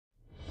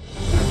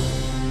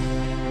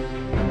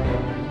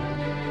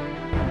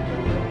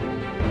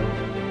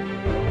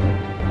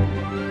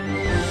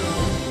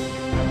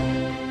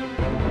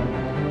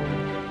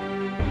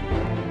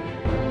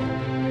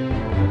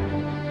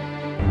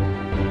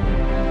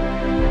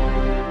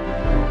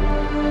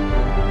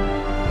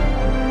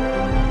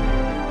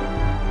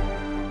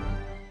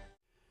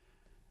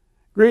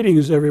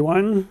Greetings,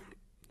 everyone.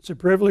 It's a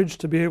privilege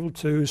to be able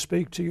to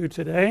speak to you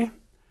today.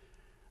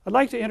 I'd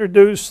like to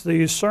introduce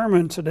the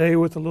sermon today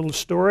with a little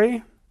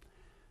story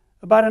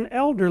about an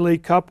elderly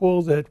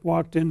couple that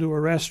walked into a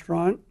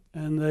restaurant,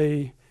 and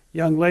the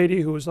young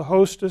lady who was the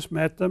hostess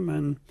met them,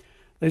 and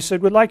they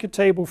said, "We'd like a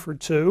table for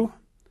two."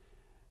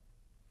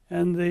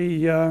 And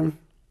the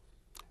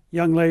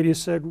young lady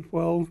said,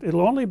 "Well,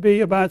 it'll only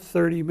be about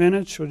 30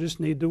 minutes. You'll just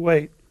need to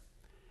wait."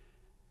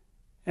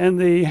 And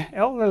the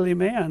elderly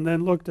man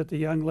then looked at the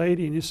young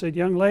lady and he said,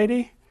 "Young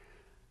lady,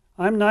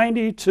 I'm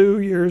 92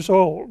 years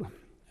old."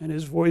 And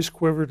his voice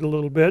quivered a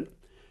little bit.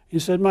 He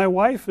said, "My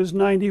wife is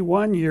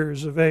 91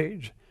 years of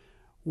age.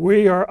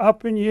 We are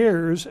up in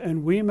years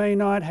and we may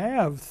not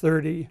have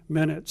 30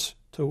 minutes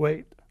to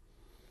wait."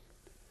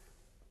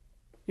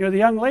 You know, the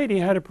young lady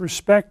had a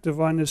perspective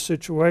on this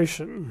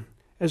situation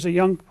as a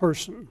young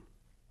person.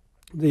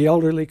 The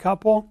elderly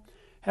couple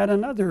had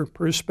another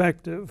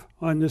perspective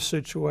on this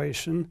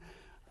situation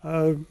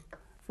from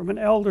an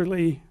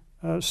elderly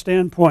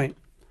standpoint.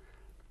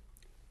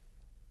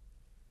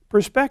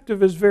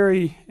 Perspective is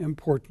very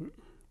important.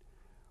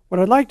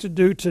 What I'd like to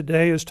do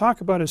today is talk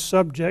about a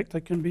subject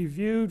that can be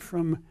viewed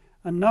from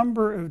a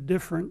number of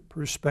different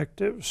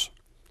perspectives.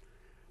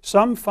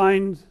 Some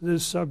find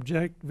this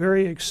subject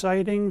very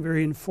exciting,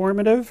 very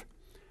informative.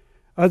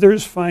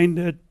 Others find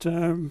it,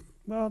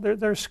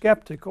 they're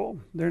skeptical.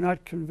 They're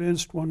not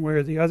convinced one way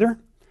or the other.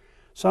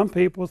 Some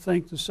people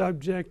think the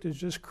subject is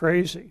just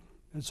crazy.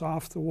 It's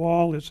off the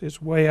wall,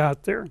 it's way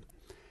out there.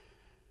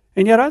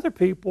 And yet other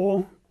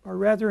people are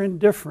rather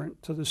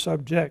indifferent to the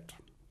subject.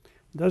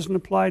 It doesn't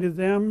apply to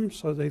them,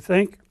 so they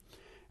think,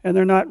 and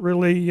they're not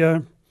really,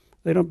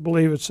 they don't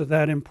believe it's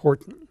that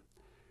important.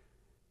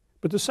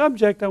 But the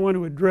subject I want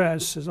to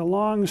address is a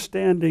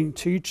long-standing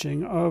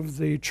teaching of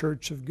the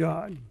Church of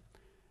God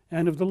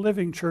and of the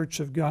living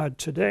Church of God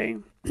today.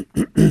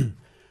 I'm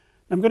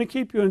going to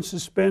keep you in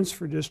suspense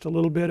for just a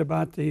little bit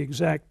about the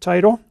exact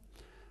title.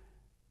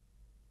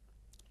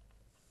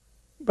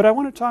 But I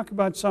want to talk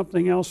about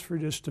something else for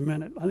just a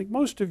minute. I think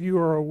most of you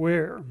are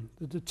aware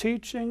that the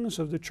teachings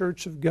of the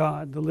Church of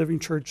God, the living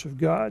Church of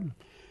God,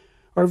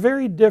 are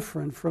very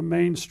different from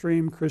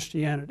mainstream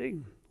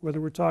Christianity. Whether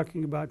we're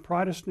talking about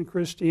Protestant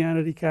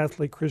Christianity,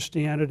 Catholic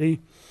Christianity,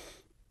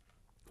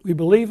 we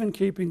believe in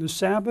keeping the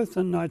Sabbath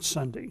and not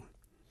Sunday.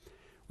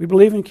 We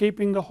believe in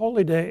keeping the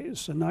holy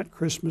days and not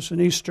Christmas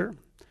and Easter.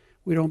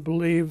 We don't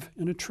believe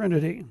in a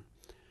Trinity.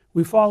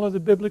 We follow the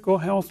biblical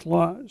health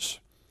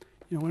laws.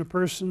 You know, when a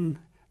person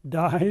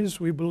dies,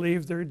 we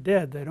believe they're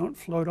dead. They don't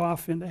float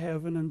off into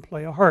heaven and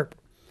play a harp.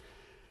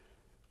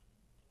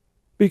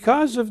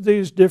 Because of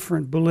these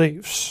different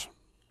beliefs,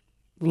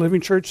 the Living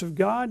Church of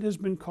God has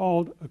been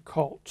called a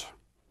cult.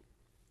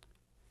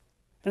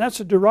 And that's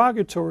a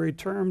derogatory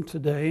term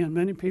today, and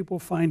many people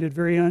find it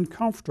very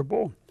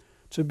uncomfortable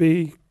to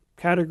be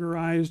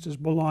categorized as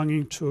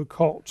belonging to a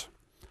cult.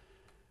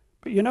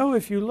 But you know,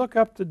 if you look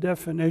up the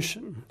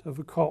definition of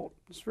a cult,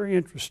 it's very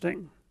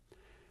interesting.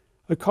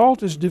 A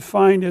cult is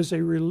defined as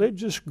a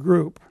religious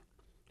group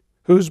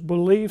whose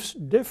beliefs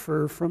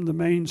differ from the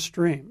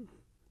mainstream.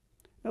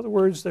 In other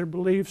words, their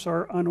beliefs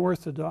are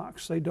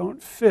unorthodox. They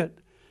don't fit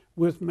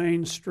with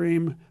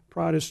mainstream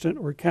Protestant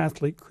or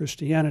Catholic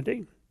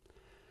Christianity.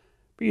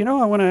 But you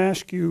know, I want to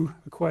ask you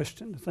a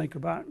question to think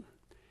about.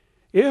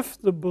 If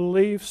the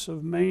beliefs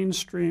of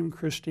mainstream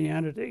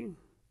Christianity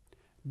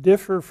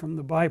differ from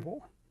the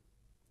Bible,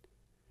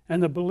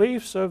 and the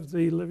beliefs of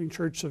the Living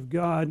Church of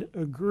God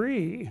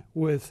agree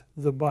with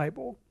the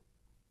Bible,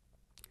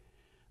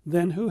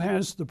 then who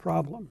has the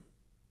problem?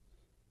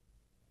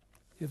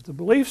 If the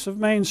beliefs of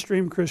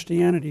mainstream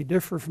Christianity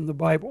differ from the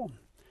Bible,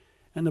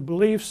 and the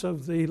beliefs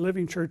of the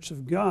Living Church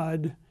of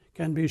God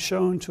can be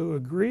shown to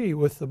agree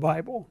with the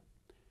Bible,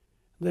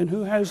 then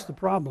who has the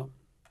problem?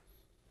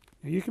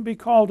 Now, you can be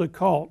called a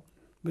cult,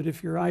 but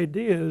if your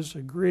ideas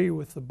agree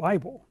with the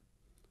Bible,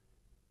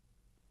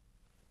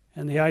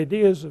 and the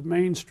ideas of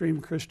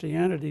mainstream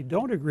Christianity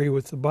don't agree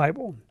with the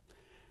Bible,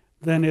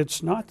 then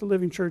it's not the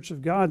Living Church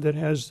of God that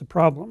has the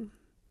problem.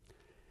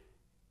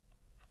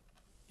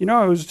 You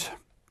know, I was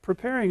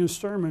preparing a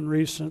sermon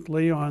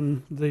recently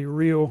on the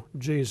real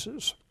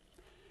Jesus,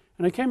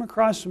 and I came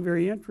across some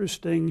very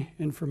interesting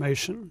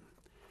information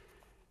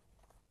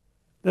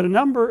that a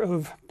number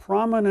of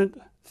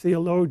prominent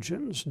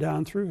theologians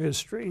down through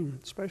history,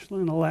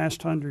 especially in the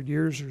last 100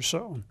 years or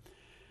so,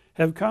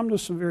 have come to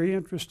some very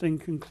interesting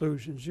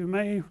conclusions. You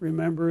may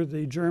remember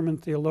the German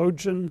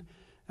theologian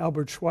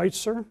Albert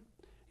Schweitzer.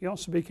 He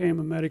also became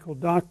a medical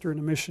doctor and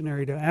a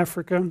missionary to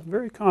Africa, a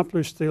very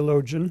accomplished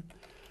theologian.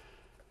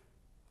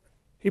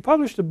 He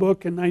published a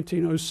book in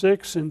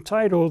 1906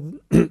 entitled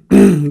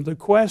The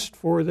Quest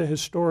for the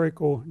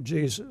Historical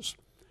Jesus,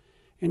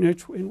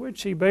 in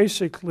which he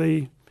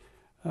basically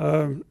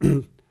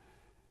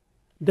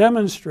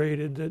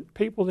demonstrated that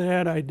people that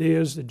had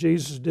ideas that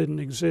Jesus didn't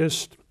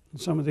exist, and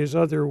some of these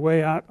other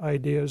way out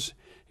ideas,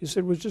 he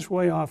said was just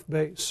way off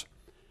base.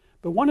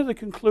 But one of the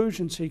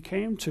conclusions he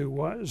came to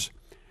was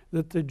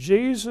that the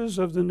Jesus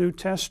of the New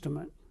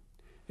Testament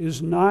is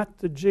not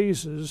the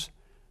Jesus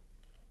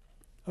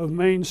of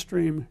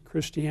mainstream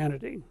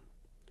Christianity.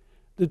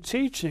 The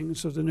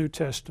teachings of the New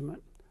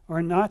Testament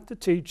are not the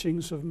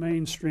teachings of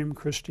mainstream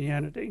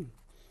Christianity. In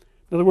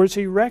other words,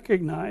 he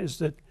recognized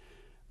that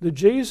the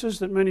Jesus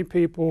that many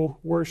people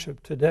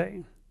worship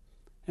today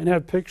and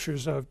have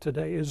pictures of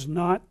today is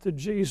not the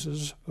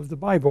Jesus of the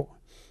Bible.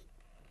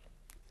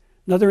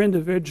 Another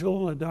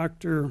individual,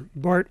 Dr.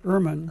 Bart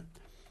Ehrman,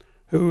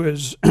 who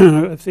is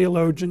a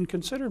theologian,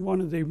 considered one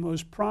of the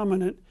most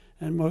prominent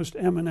and most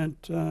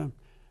eminent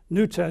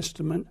New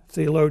Testament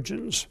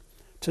theologians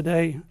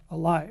today,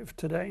 alive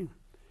today.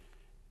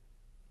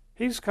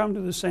 He's come to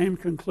the same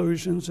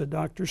conclusions that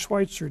Dr.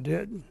 Schweitzer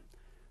did,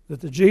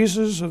 that the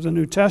Jesus of the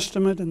New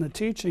Testament and the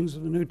teachings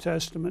of the New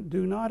Testament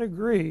do not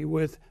agree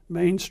with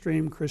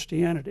mainstream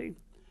Christianity.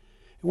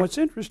 And what's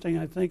interesting,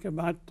 I think,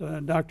 about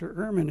Dr.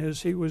 Ehrman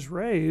is he was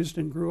raised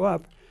and grew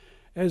up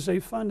as a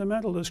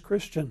fundamentalist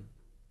Christian.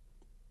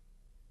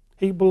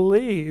 He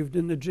believed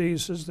in the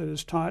Jesus that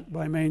is taught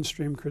by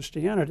mainstream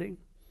Christianity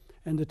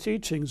and the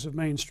teachings of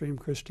mainstream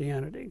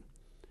Christianity.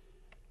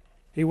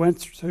 He went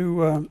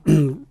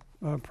through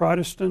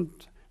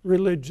Protestant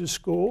religious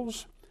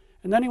schools,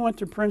 and then he went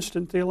to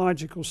Princeton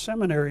Theological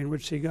Seminary, in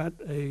which he got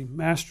a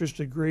master's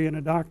degree and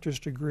a doctor's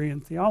degree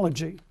in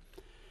theology.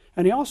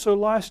 And he also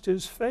lost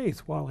his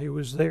faith while he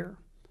was there,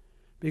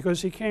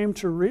 because he came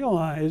to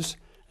realize,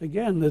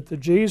 again, that the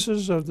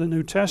Jesus of the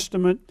New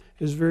Testament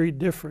is very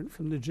different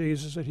from the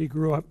Jesus that he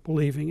grew up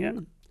believing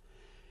in.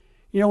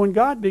 You know, when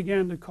God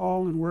began to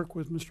call and work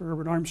with Mr.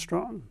 Herbert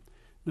Armstrong,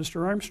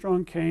 Mr.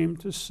 Armstrong came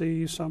to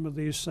see some of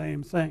these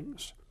same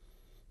things,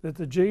 that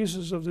the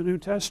Jesus of the New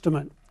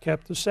Testament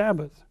kept the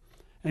Sabbath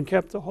and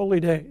kept the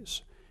holy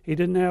days. He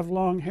didn't have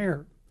long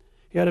hair.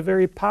 He had a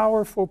very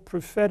powerful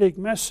prophetic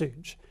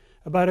message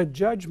about a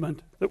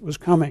judgment that was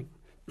coming.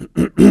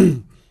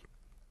 And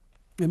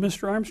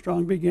Mr.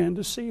 Armstrong began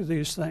to see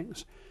these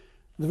things.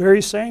 The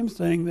very same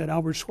thing that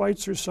Albert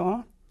Schweitzer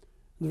saw,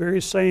 the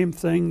very same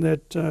thing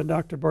that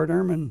Dr. Bart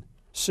Ehrman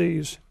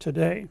sees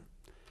today.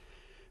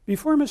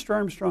 Before Mr.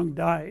 Armstrong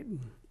died,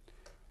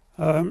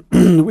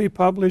 we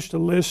published a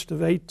list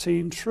of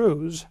 18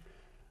 truths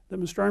that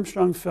Mr.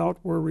 Armstrong felt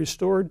were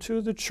restored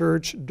to the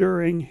church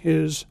during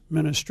his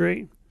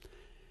ministry.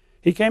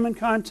 He came in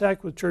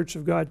contact with Church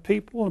of God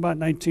people in about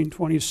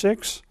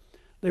 1926.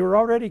 They were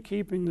already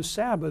keeping the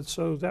Sabbath,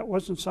 so that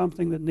wasn't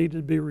something that needed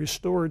to be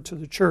restored to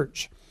the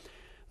church.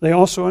 They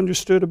also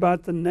understood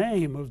about the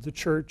name of the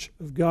Church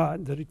of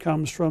God, that it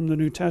comes from the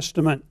New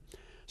Testament.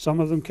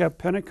 Some of them kept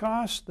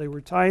Pentecost, they were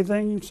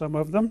tithing, some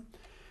of them,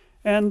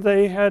 and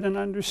they had an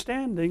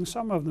understanding,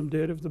 some of them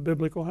did, of the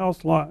biblical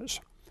health laws.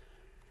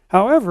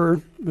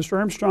 However, Mr.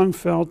 Armstrong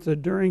felt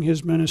that during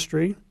his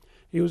ministry,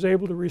 he was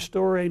able to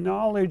restore a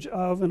knowledge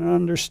of and an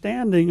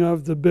understanding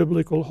of the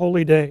biblical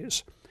holy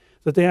days,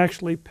 that they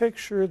actually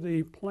picture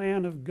the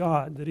plan of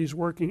God that he's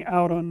working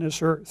out on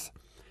this earth.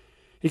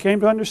 He came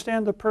to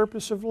understand the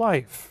purpose of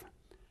life,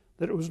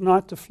 that it was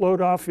not to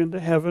float off into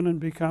heaven and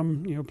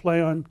become,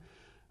 play on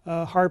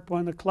harp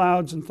on the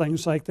clouds and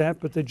things like that,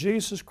 but that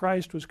Jesus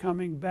Christ was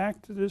coming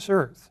back to this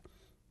earth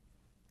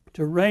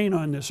to reign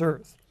on this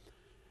earth.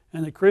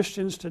 And the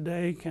Christians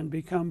today can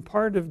become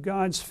part of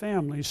God's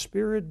family,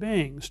 spirit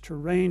beings, to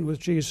reign with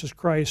Jesus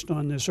Christ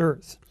on this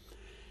earth.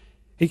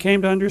 He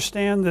came to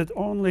understand that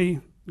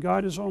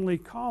God is only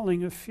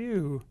calling a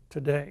few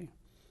today.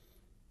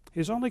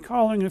 He's only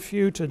calling a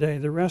few today.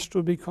 The rest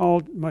will be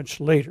called much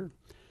later.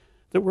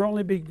 That we're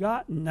only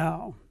begotten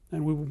now,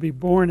 and we will be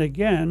born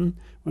again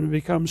when we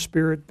become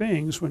spirit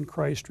beings when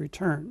Christ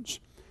returns.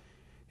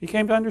 He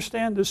came to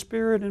understand the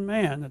spirit in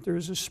man, that there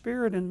is a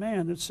spirit in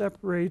man that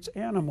separates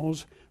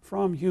animals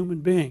from human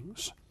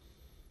beings.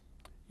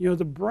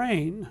 The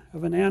brain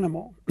of an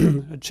animal,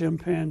 a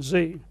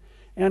chimpanzee,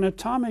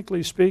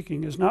 anatomically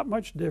speaking, is not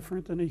much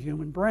different than a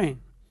human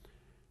brain.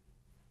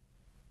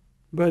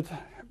 But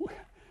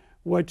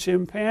what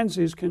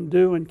chimpanzees can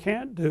do and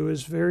can't do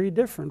is very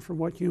different from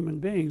what human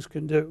beings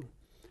can do.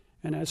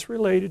 And that's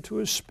related to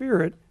a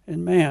spirit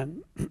in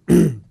man.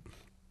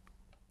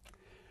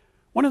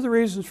 One of the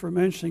reasons for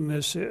mentioning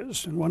this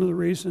is, and one of the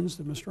reasons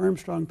that Mr.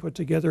 Armstrong put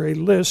together a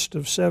list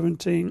of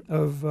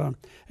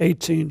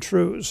 18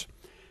 truths,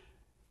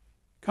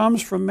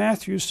 comes from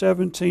Matthew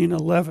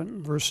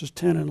 17:11, verses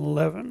 10 and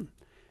 11,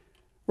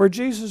 where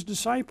Jesus'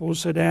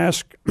 disciples had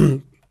asked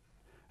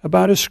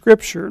about a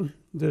scripture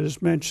that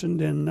is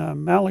mentioned in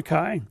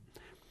Malachi.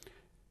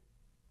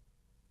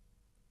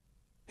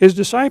 His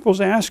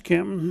disciples asked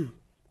him,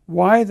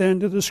 "Why then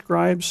do the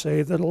scribes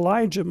say that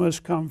Elijah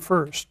must come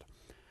first?"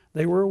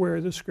 They were aware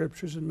of the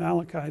scriptures in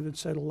Malachi that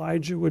said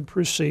Elijah would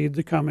precede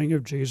the coming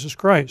of Jesus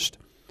Christ.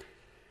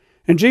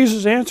 And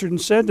Jesus answered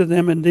and said to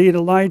them, "Indeed,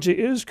 Elijah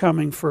is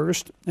coming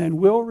first and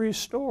will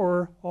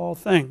restore all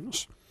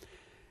things."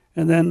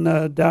 And then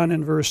down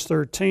in verse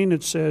 13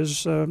 it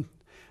says, "Then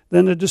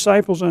the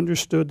disciples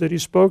understood that he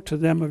spoke to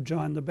them of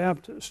John the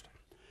Baptist."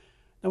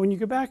 Now when you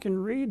go back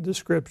and read the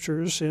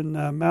scriptures in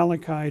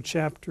Malachi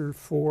chapter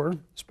 4,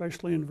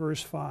 especially in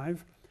verse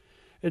 5,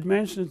 it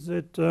mentions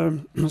that,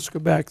 let's go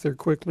back there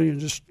quickly and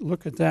just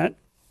look at that.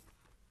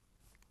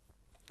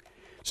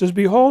 It says,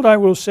 "Behold, I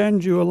will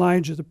send you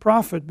Elijah the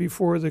prophet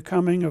before the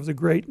coming of the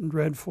great and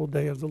dreadful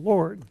day of the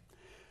Lord."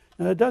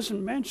 Now, it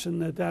doesn't mention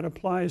that that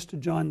applies to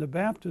John the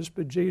Baptist,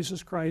 but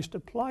Jesus Christ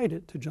applied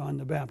it to John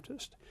the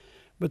Baptist.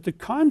 But the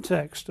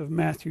context of the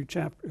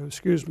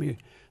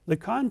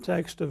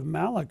context of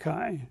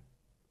Malachi,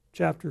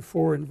 chapter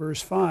 4 and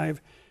verse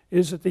 5,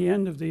 is at the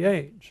end of the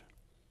age.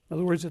 In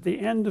other words, at the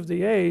end of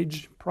the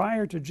age,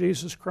 prior to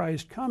Jesus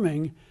Christ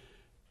coming,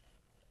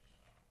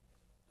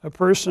 a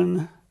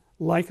person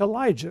like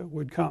Elijah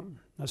would come.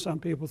 Now, some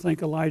people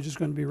think Elijah is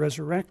going to be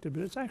resurrected,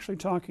 but it's actually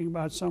talking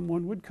about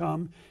someone would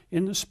come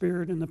in the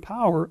spirit and the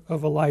power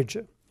of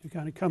Elijah. You're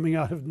kind of coming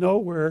out of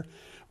nowhere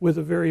with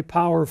a very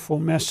powerful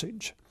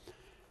message.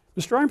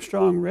 Mr.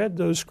 Armstrong read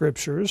those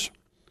scriptures,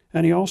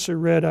 and he also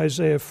read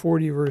Isaiah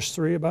 40, verse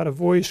 3, about a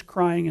voice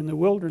crying in the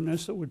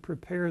wilderness that would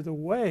prepare the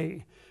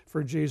way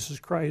for Jesus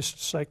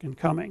Christ's second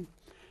coming.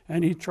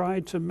 And he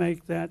tried to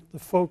make that the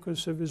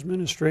focus of his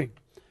ministry.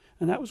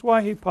 And that was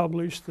why he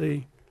published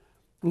the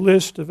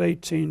list of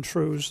 18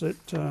 truths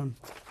that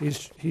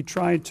he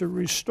tried to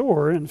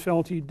restore and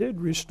felt he did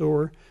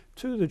restore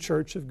to the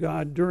Church of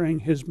God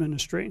during his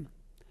ministry.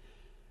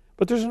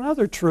 But there's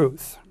another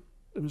truth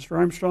that Mr.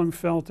 Armstrong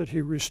felt that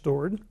he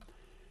restored,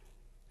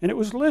 and it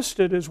was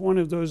listed as one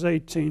of those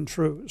 18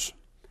 truths.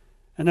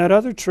 And that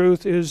other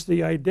truth is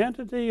the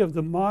identity of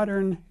the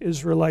modern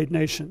Israelite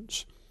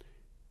nations,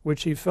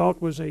 which he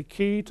felt was a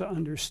key to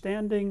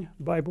understanding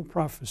Bible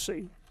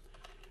prophecy.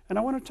 And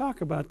I want to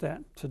talk about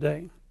that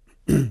today.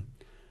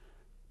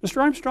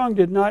 Mr. Armstrong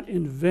did not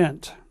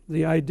invent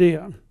the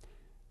idea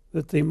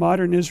that the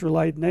modern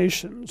Israelite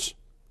nations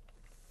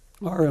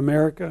are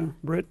America,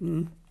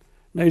 Britain,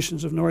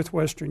 nations of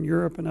northwestern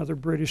Europe, and other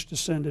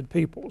British-descended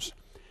peoples.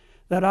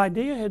 That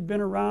idea had been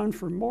around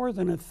for more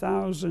than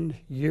 1,000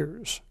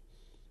 years.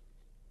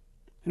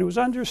 And it was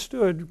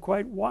understood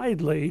quite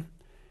widely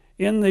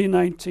in the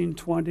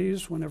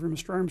 1920s whenever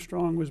Mr.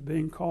 Armstrong was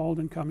being called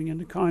and coming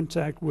into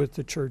contact with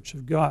the Church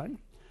of God.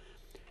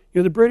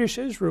 The British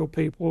Israel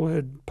people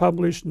had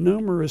published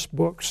numerous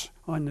books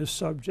on this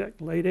subject,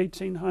 late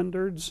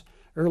 1800s,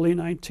 early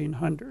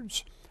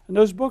 1900s. And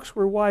those books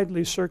were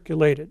widely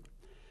circulated.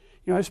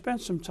 I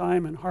spent some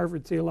time in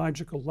Harvard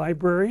Theological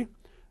Library.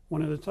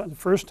 One of the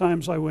first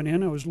times I went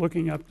in, I was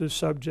looking up this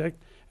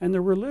subject, and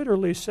there were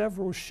literally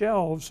several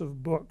shelves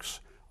of books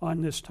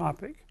on this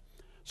topic.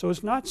 So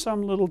it's not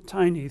some little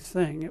tiny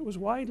thing. It was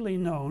widely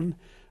known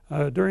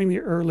during the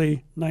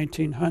early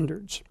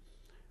 1900s.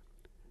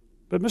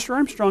 But Mr.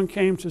 Armstrong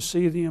came to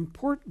see the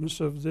importance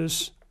of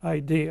this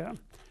idea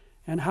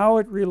and how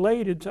it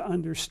related to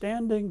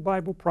understanding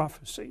Bible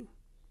prophecy.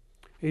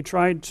 He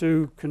tried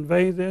to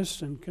convey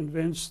this and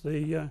convince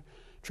the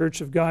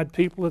Church of God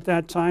people at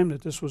that time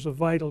that this was a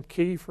vital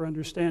key for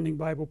understanding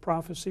Bible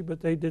prophecy, but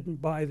they didn't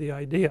buy the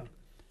idea.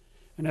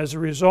 And as a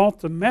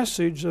result, the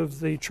message of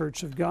the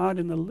Church of God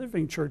and the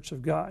living Church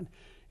of God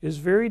is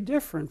very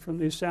different from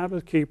the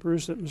Sabbath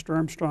keepers that Mr.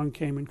 Armstrong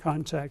came in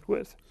contact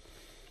with.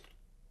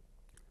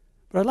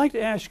 But I'd like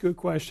to ask you a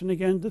question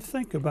again to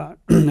think about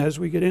as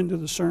we get into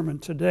the sermon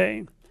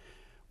today.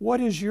 What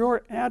is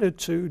your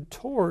attitude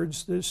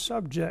towards this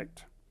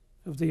subject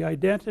of the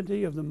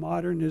identity of the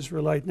modern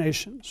Israelite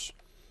nations?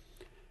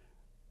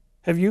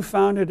 Have you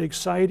found it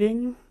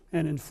exciting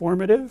and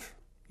informative?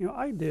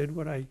 I did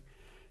when I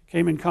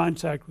came in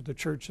contact with the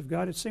Church of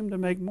God. It seemed to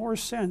make more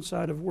sense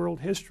out of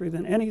world history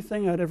than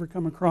anything I'd ever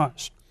come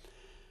across.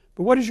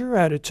 But what is your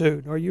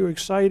attitude? Are you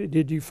excited?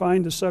 Did you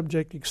find the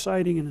subject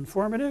exciting and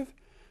informative?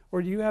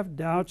 Or do you have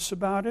doubts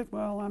about it?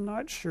 Well, I'm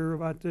not sure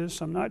about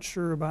this. I'm not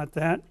sure about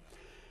that.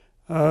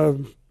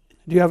 Do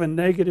you have a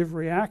negative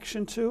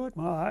reaction to it?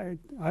 Well,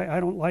 I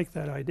don't like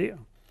that idea.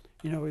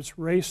 It's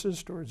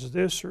racist, or it's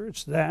this, or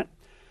it's that.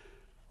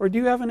 Or do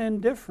you have an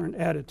indifferent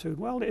attitude?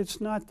 Well, it's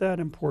not that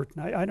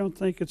important. I don't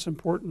think it's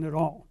important at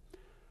all.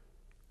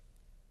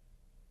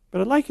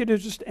 But I'd like you to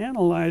just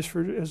analyze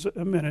for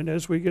a minute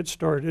as we get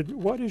started.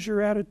 What is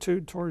your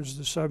attitude towards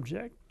the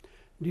subject?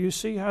 Do you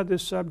see how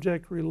this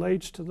subject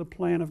relates to the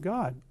plan of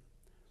God?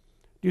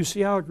 Do you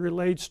see how it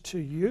relates to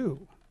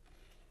you?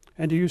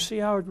 And do you see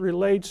how it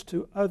relates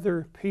to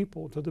other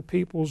people, to the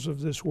peoples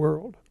of this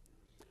world?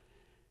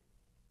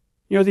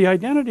 The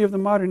identity of the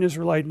modern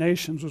Israelite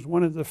nations was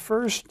one of the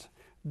first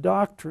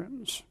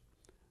doctrines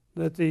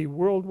that the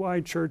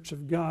worldwide Church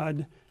of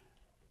God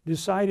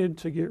decided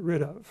to get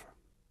rid of.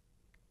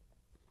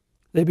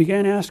 They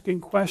began asking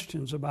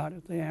questions about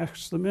it. They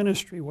asked the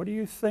ministry, what do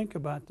you think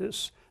about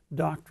this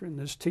doctrine,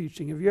 this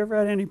teaching? Have you ever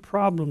had any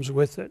problems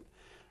with it?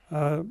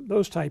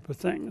 Those type of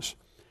things.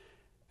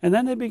 And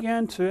then they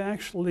began to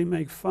actually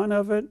make fun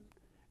of it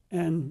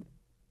and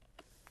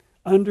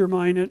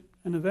undermine it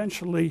and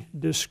eventually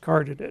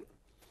discarded it.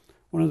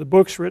 One of the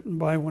books written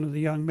by one of the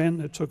young men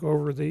that took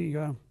over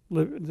the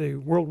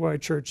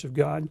Worldwide Church of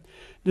God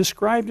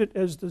described it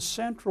as the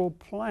central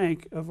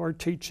plank of our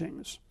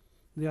teachings.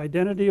 The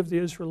identity of the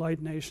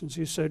Israelite nations,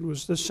 he said,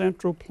 was the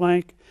central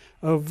plank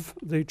of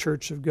the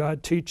Church of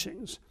God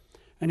teachings.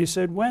 And he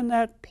said, when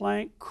that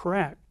plank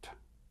cracked,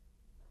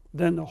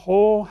 then the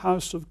whole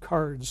house of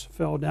cards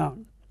fell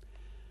down.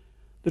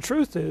 The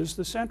truth is,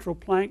 the central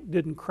plank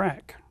didn't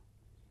crack.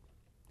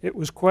 It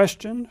was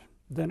questioned,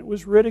 then it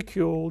was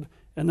ridiculed,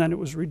 and then it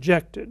was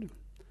rejected.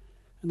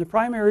 And the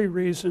primary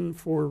reason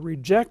for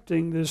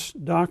rejecting this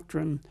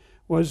doctrine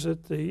was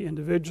that the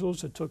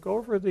individuals that took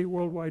over the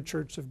Worldwide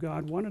Church of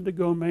God wanted to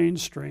go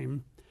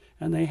mainstream,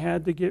 and they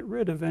had to get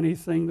rid of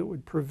anything that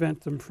would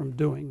prevent them from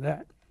doing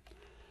that.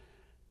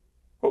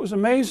 What was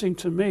amazing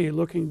to me,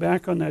 looking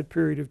back on that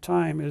period of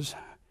time, is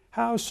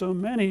how so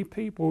many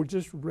people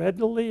just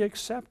readily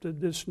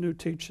accepted this new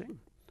teaching.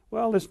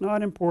 Well, it's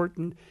not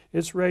important,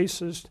 it's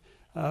racist,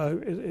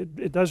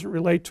 it doesn't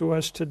relate to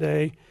us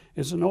today,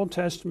 it's an Old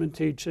Testament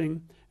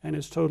teaching, and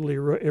it's totally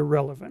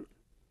irrelevant.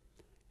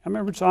 I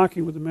remember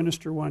talking with a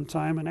minister one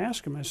time and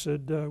asked him, I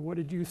said, what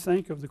did you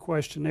think of the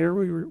questionnaire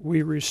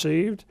we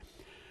received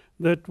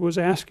that was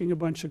asking a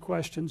bunch of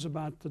questions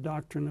about the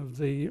doctrine of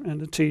and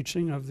the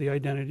teaching of the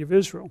identity of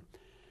Israel?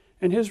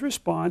 And his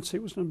response, he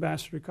was an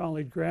Ambassador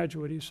College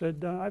graduate, he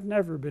said, I've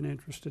never been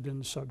interested in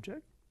the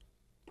subject.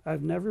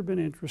 I've never been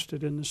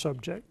interested in the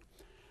subject.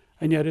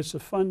 And yet it's a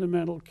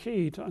fundamental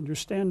key to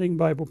understanding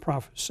Bible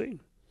prophecy.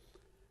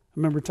 I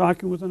remember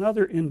talking with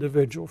another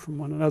individual from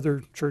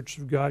another Church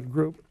of God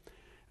group.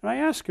 And I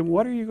asked him,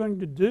 what are you going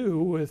to do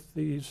with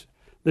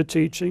the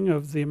teaching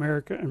of the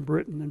America and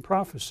Britain and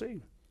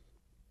prophecy?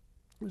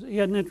 He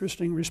had an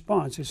interesting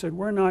response. He said,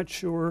 we're not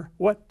sure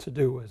what to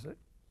do with it.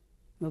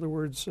 In other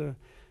words,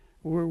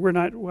 we're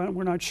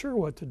not sure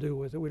what to do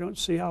with it. We don't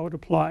see how it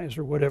applies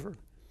or whatever.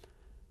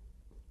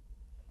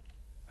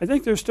 I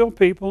think there's still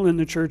people in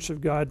the Church of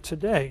God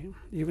today,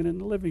 even in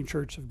the living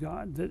Church of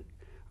God, that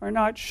are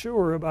not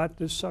sure about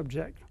this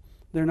subject.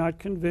 They're not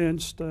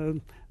convinced.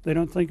 They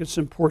don't think it's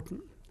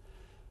important.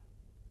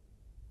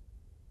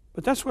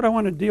 But that's what I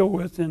want to deal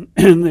with in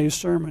the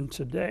sermon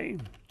today.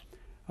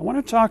 I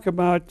want to talk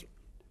about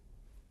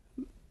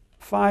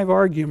 5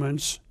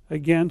 arguments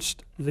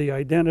against the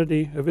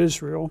identity of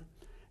Israel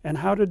and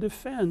how to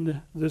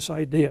defend this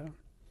idea.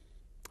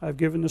 I've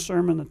given the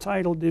sermon the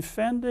title,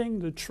 Defending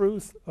the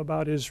Truth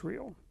About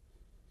Israel.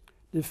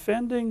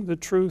 Defending the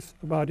Truth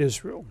About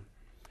Israel.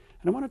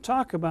 And I want to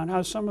talk about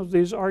how some of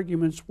these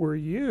arguments were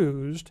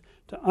used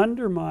to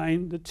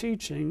undermine the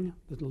teaching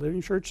that the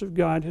Living Church of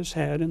God has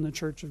had and the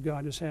Church of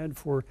God has had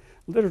for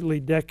literally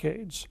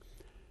decades.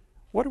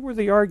 What were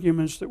the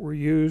arguments that were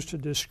used to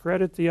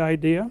discredit the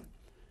idea?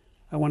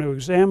 I want to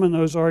examine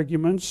those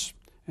arguments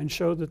and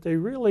show that they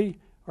really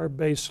are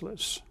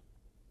baseless.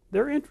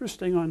 They're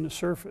interesting on the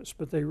surface,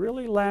 but they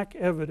really lack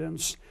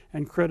evidence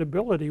and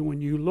credibility when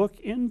you look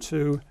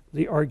into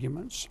the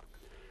arguments.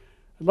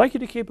 I'd like you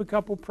to keep a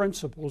couple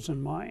principles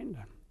in mind,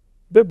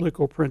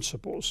 biblical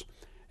principles,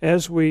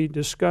 as we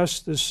discuss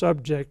this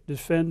subject,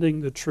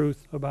 defending the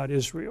truth about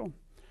Israel.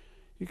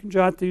 You can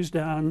jot these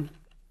down,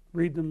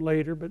 read them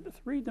later, but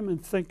read them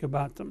and think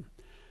about them.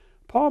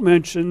 Paul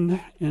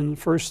mentioned in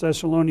 1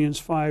 Thessalonians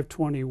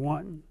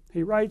 5:21,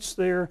 he writes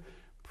there,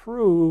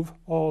 prove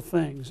all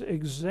things,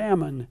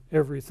 examine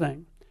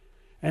everything,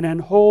 and then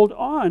hold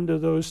on to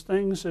those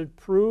things that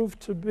prove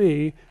to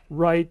be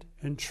right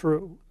and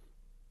true.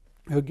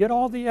 You'll get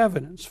all the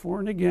evidence for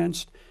and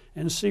against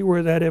and see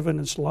where that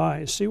evidence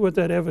lies, see what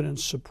that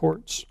evidence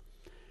supports.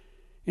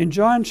 In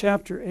John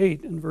chapter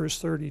 8 and verse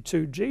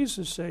 32,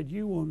 Jesus said,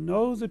 you will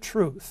know the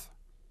truth,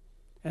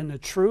 and the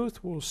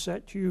truth will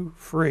set you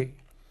free.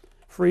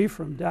 Free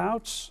from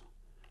doubts,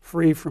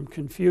 free from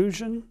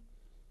confusion,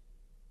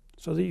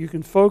 so that you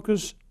can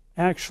focus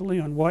actually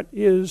on what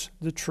is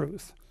the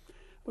truth.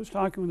 I was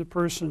talking with a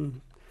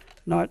person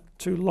not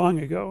too long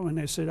ago, and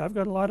they said, I've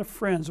got a lot of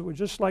friends that would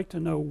just like to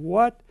know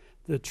what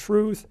the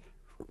truth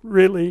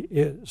really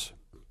is.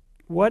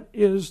 What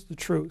is the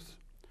truth?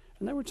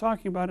 And they were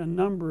talking about a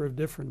number of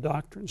different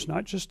doctrines,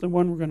 not just the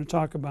one we're going to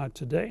talk about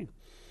today.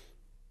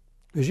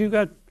 Because you've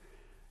got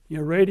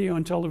radio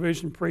and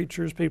television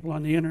preachers, people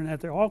on the internet,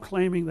 they're all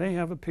claiming they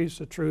have a piece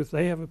of truth,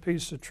 they have a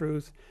piece of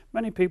truth.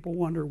 Many people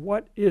wonder,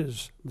 what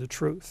is the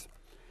truth?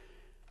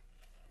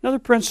 Another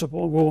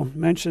principle, we'll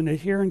mention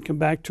it here and come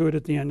back to it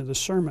at the end of the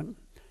sermon.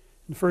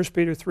 In 1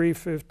 Peter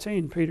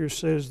 3:15, Peter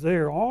says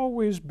there,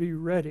 always be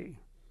ready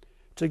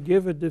to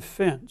give a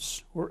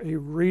defense or a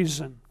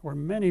reason or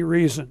many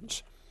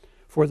reasons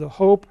for the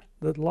hope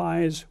that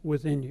lies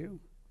within you.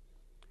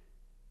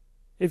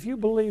 If you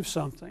believe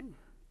something,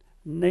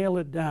 nail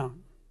it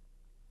down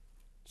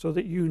so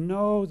that you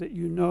know that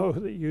you know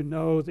that you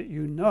know that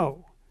you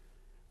know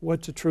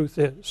what the truth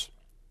is.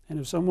 And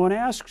if someone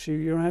asks you,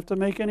 you don't have to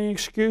make any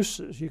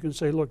excuses. You can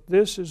say, look,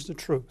 this is the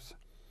truth.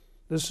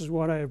 This is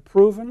what I have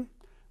proven.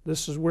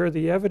 This is where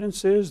the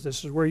evidence is.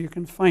 This is where you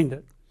can find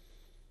it.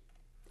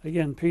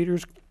 Again,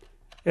 Peter's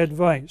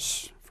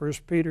advice, 1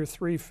 Peter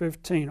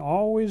 3:15,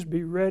 always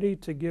be ready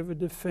to give a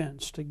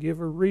defense, to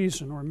give a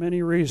reason or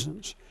many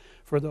reasons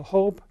for the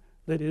hope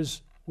that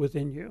is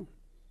within you.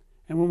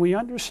 And when we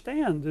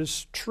understand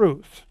this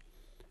truth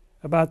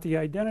about the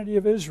identity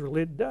of Israel,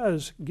 it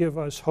does give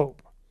us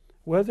hope.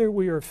 Whether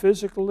we are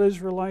physical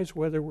Israelites,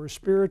 whether we're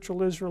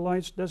spiritual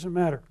Israelites, doesn't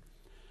matter.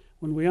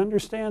 When we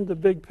understand the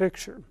big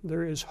picture,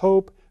 there is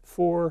hope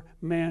for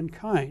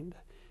mankind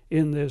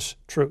in this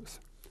truth.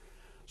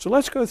 So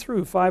let's go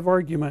through 5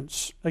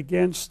 arguments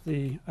against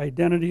the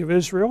identity of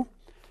Israel,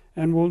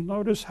 and we'll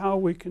notice how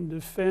we can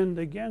defend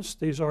against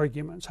these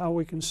arguments, how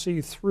we can see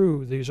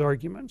through these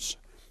arguments.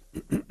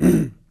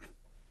 The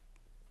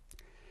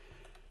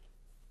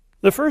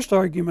first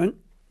argument,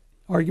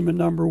 argument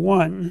number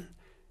 1,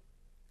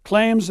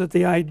 claims that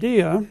the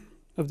idea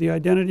of the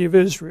identity of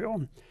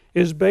Israel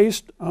is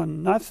based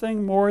on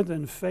nothing more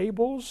than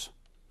fables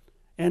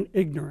and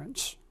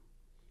ignorance.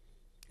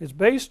 It's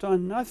based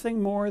on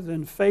nothing more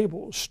than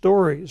fables,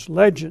 stories,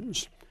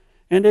 legends,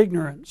 and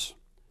ignorance.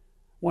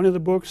 One of the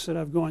books that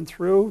I've gone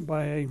through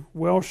by a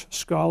Welsh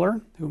scholar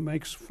who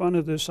makes fun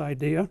of this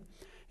idea,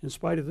 in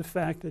spite of the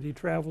fact that he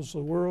travels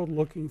the world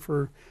looking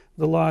for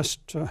the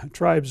lost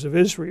tribes of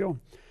Israel.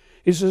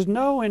 He says,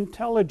 no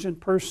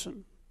intelligent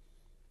person,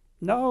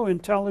 no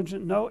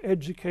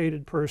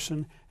educated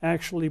person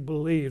actually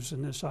believes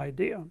in this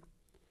idea.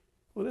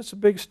 Well, that's a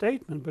big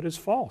statement, but it's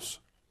false.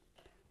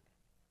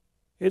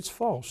 It's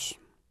false.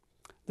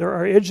 There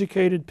are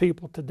educated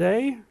people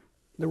today.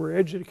 There were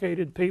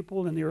educated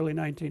people in the early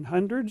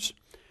 1900s.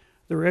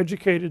 There were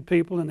educated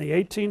people in the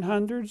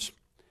 1800s.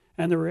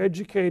 And there were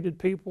educated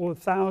people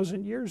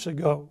 1,000 years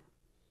ago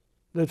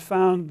that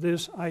found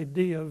this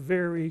idea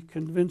very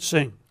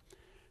convincing,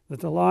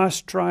 that the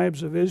lost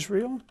tribes of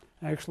Israel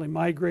actually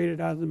migrated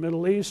out of the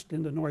Middle East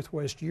into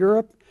northwest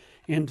Europe,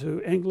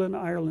 into England,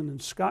 Ireland,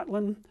 and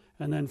Scotland,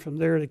 and then from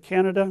there to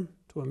Canada,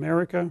 to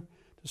America,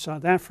 to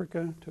South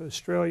Africa, to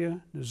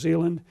Australia, New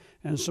Zealand,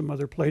 and some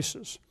other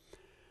places.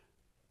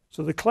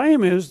 So the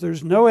claim is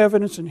there's no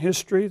evidence in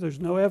history, there's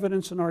no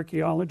evidence in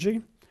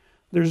archaeology,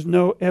 there's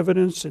no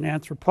evidence in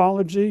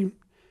anthropology.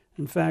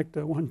 In fact,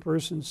 one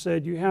person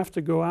said you have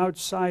to go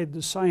outside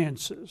the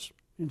sciences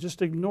and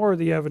just ignore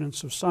the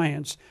evidence of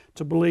science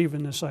to believe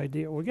in this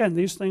idea. Well, again,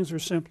 these things are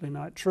simply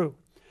not true.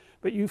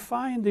 But you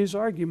find these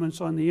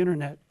arguments on the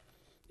internet.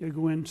 You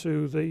go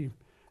into the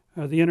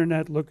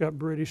internet, look up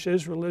British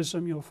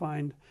Israelism, you'll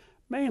find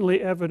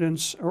mainly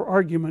evidence or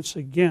arguments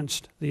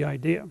against the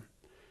idea.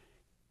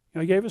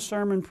 I gave a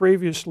sermon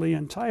previously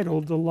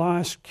entitled The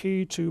Lost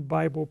Key to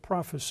Bible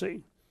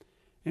Prophecy,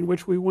 in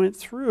which we went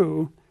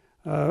through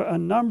a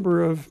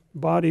number of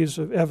bodies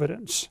of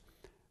evidence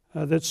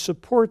that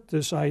support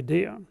this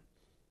idea,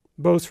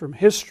 both from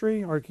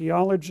history,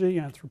 archaeology,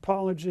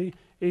 anthropology,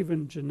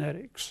 even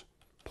genetics,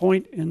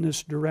 point in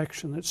this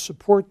direction that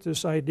support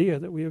this idea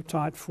that we have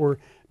taught for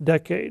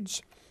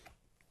decades.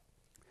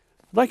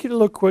 I'd like you to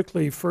look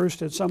quickly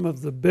first at some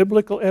of the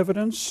biblical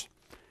evidence.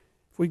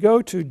 If we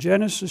go to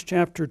Genesis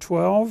chapter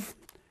 12,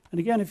 and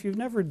again, if you've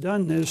never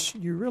done this,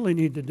 you really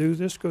need to do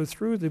this. Go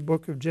through the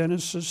book of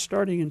Genesis,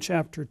 starting in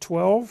chapter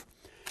 12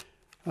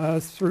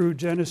 through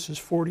Genesis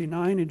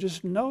 49, and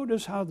just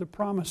notice how the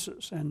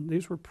promises, and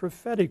these were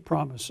prophetic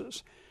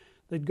promises,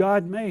 that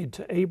God made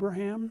to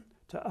Abraham,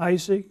 to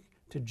Isaac,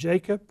 to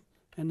Jacob,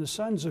 and the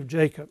sons of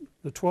Jacob,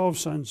 the 12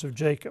 sons of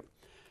Jacob,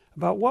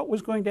 about what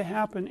was going to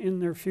happen in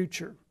their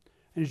future.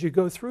 And as you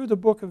go through the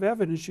book of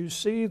evidence, you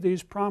see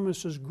these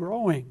promises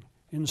growing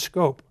in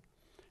scope.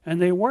 And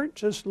they weren't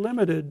just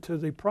limited to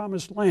the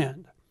promised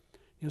land.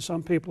 You know,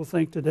 some people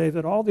think today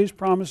that all these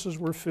promises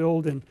were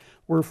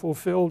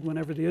fulfilled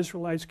whenever the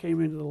Israelites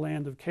came into the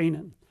land of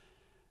Canaan.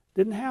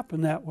 Didn't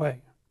happen that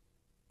way.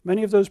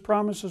 Many of those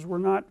promises were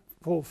not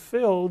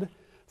fulfilled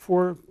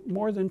for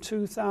more than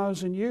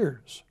 2,000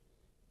 years.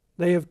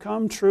 They have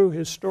come true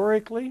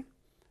historically,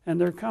 and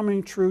they're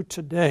coming true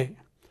today.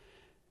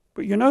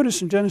 But you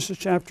notice in Genesis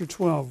chapter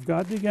 12,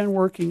 God began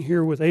working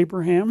here with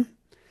Abraham.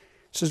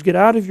 It says, get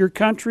out of your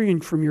country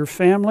and from your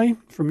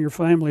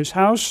family's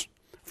house,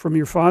 from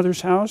your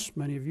father's house.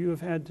 Many of you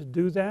have had to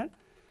do that.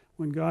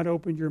 When God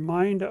opened your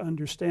mind to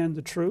understand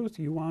the truth,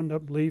 you wound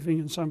up leaving,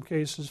 in some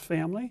cases,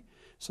 family,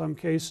 some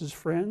cases,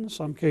 friends,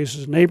 some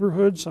cases,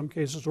 neighborhoods, some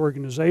cases,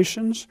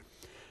 organizations,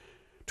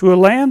 to a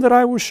land that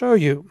I will show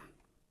you.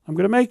 I'm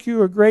going to make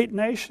you a great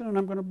nation, and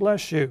I'm going to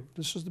bless you.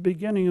 This is the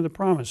beginning of the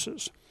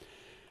promises.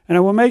 And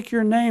I will make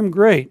your name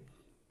great.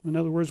 In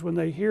other words, when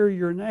they hear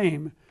your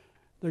name,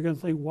 they're going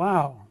to think,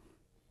 wow,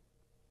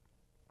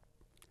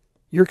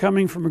 you're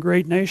coming from a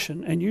great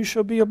nation, and you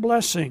shall be a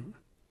blessing.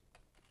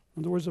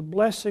 In other words, a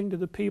blessing to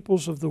the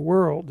peoples of the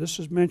world. This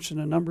is mentioned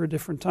a number of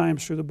different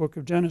times through the book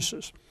of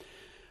Genesis.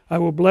 I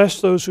will bless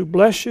those who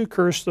bless you,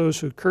 curse those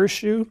who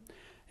curse you,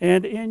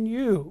 and in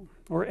you,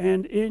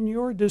 and in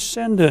your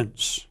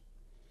descendants,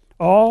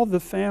 all the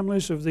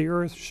families of the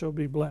earth shall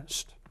be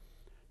blessed.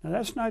 Now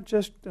that's not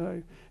just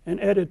an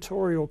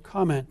editorial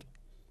comment.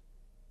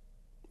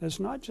 That's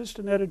not just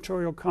an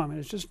editorial comment.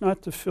 It's just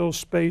not to fill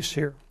space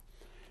here.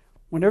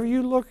 Whenever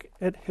you look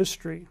at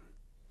history,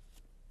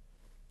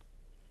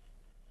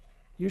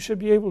 you should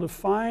be able to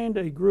find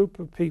a group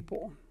of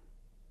people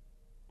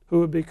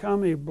who have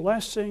become a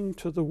blessing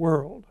to the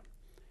world.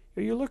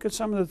 You look at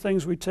some of the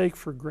things we take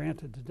for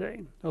granted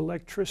today: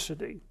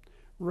 electricity,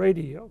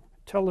 radio,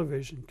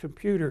 television,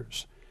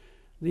 computers,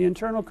 the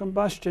internal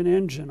combustion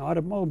engine,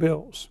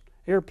 automobiles,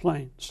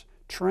 airplanes,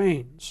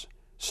 trains,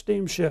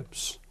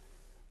 steamships,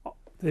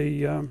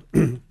 the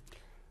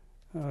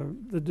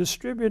the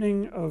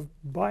distributing of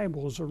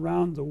Bibles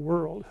around the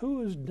world.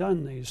 Who has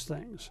done these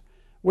things?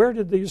 Where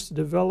did these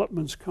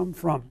developments come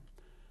from?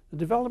 The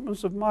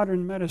developments of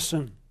modern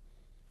medicine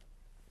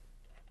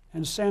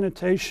and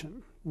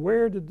sanitation.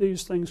 Where did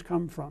these things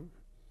come from?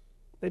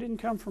 They didn't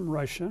come from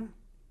Russia.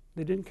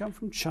 They didn't come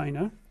from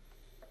China.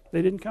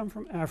 They didn't come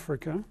from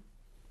Africa.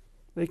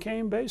 They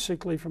came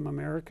basically from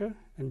America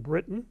and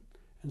Britain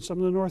and some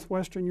of the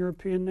northwestern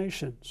European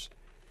nations.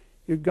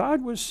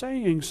 God was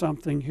saying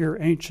something here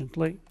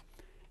anciently.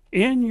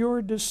 In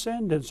your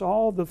descendants,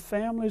 all the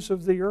families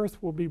of the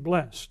earth will be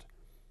blessed.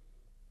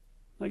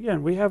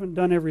 Again, we haven't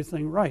done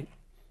everything right.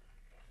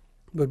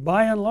 But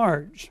by and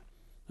large,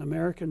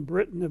 America and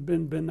Britain have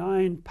been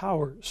benign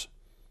powers.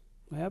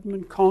 We haven't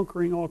been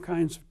conquering all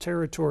kinds of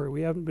territory.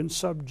 We haven't been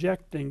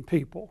subjecting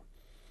people.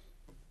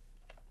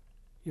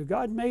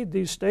 God made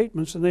these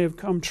statements and they have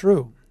come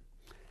true.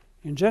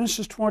 In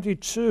Genesis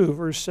 22,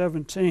 verse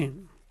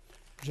 17,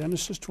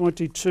 Genesis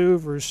 22,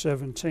 verse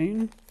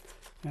 17,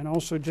 and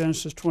also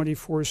Genesis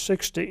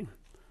 24:16.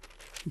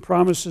 The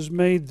promise is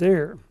made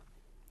there.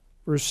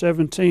 Verse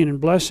 17, in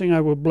blessing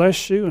I will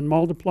bless you, and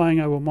multiplying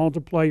I will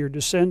multiply your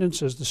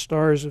descendants as the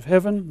stars of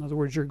heaven. In other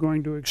words, you're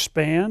going to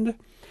expand,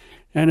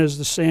 and as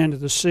the sand of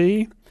the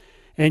sea.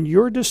 And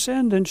your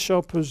descendants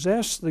shall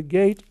possess the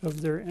gate of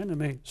their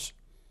enemies.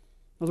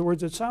 In other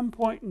words, at some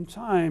point in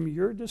time,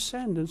 your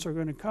descendants are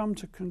going to come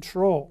to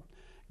control,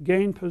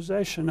 gain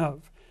possession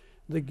of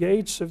the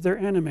gates of their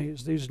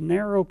enemies, these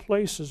narrow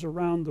places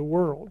around the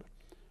world.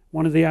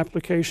 One of the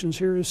applications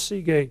here is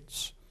sea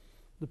gates,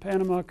 the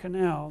Panama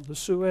Canal, the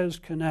Suez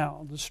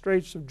Canal, the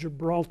Straits of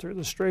Gibraltar,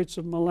 the Straits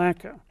of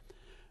Malacca,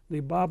 the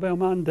Bab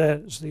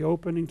el-Mandez, the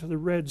opening to the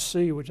Red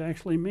Sea, which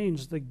actually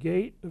means the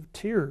Gate of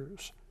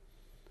Tears.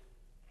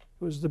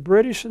 It was the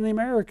British and the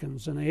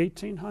Americans in the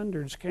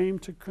 1800s came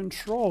to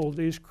control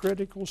these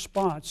critical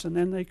spots, and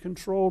then they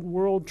controlled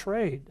world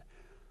trade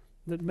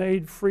that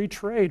made free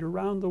trade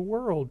around the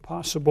world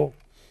possible.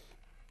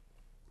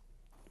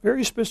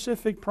 Very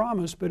specific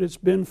promise, but it's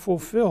been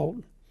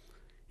fulfilled.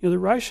 The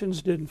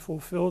Russians didn't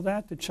fulfill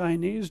that. The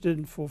Chinese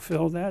didn't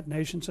fulfill that.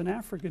 Nations in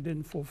Africa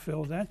didn't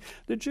fulfill that.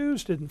 The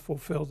Jews didn't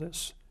fulfill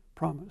this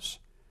promise.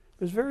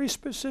 It was very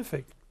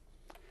specific.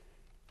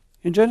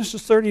 In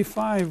Genesis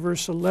 35,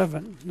 verse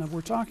 11, now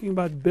we're talking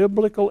about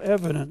biblical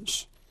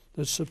evidence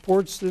that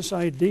supports this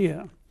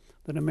idea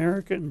that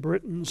America and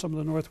Britain, some of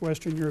the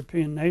northwestern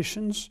European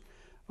nations,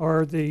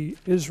 are the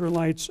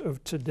Israelites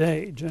of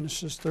today.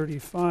 Genesis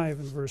 35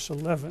 and verse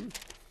 11.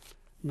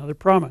 Another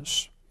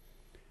promise.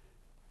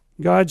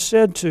 God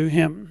said to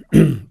him,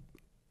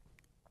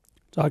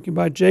 talking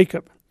about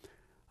Jacob,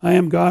 I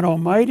am God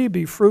Almighty,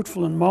 be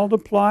fruitful and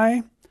multiply.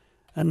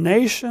 A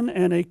nation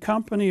and a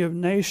company of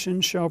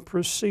nations shall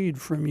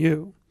proceed from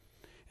you,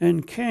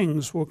 and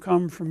kings will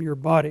come from your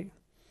body.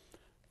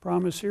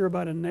 Promise here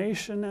about a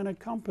nation and a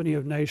company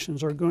of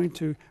nations are going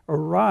to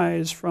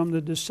arise from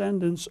the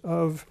descendants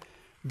of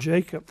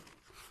Jacob.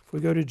 If we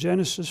go to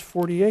Genesis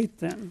 48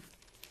 then,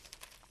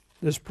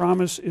 this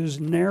promise is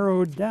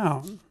narrowed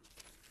down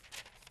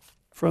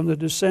from the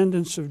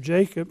descendants of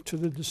Jacob to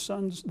the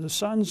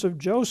sons of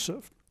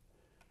Joseph,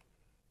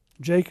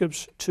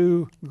 Jacob's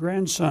two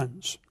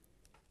grandsons.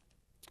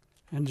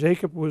 And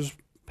Jacob was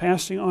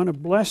passing on a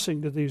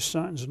blessing to these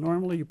sons.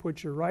 Normally you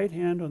put your right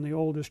hand on the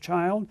oldest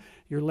child,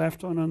 your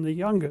left one on the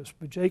youngest.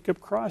 But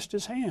Jacob crossed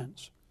his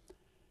hands,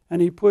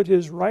 and he put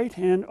his right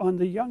hand on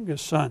the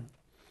youngest son.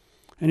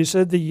 And he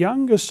said, the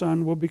youngest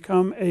son will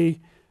become a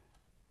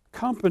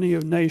company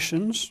of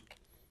nations,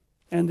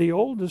 and the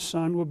oldest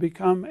son will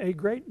become a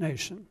great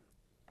nation.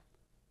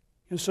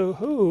 And so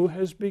who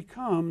has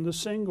become the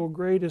single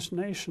greatest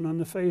nation on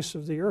the face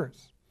of the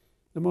earth?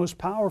 The most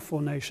powerful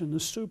nation, the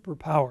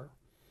superpower.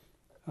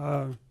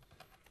 The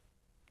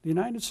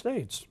United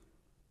States.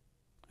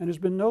 And there's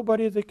been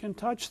nobody that can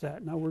touch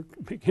that. Now we're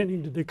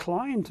beginning to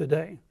decline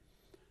today.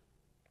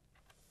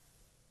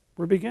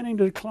 We're beginning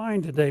to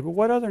decline today. But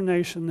what other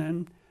nation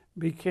then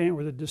became,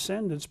 or the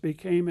descendants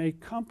became a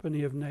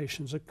company of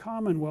nations, a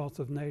commonwealth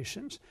of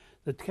nations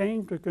that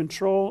came to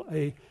control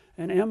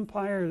an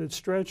empire that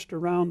stretched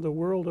around the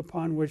world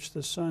upon which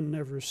the sun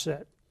never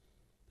set? It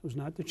was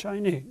not the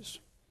Chinese.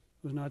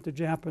 It was not the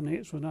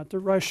Japanese. It was not the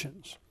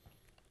Russians.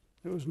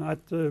 It was not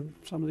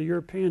some of the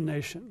European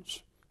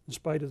nations, in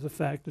spite of the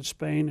fact that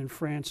Spain and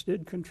France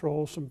did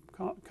control some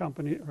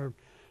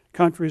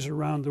countries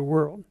around the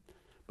world.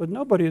 But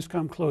nobody has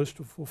come close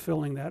to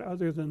fulfilling that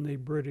other than the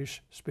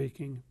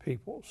British-speaking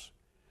peoples.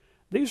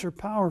 These are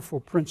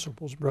powerful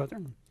principles,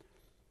 brethren.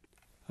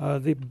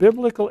 The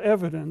biblical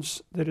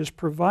evidence that is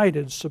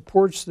provided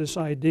supports this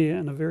idea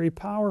in a very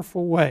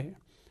powerful way.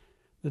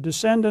 The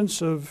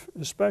descendants of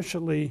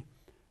especially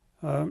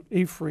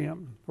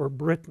Ephraim or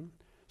Britain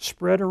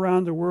spread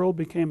around the world,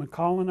 became a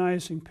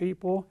colonizing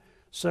people,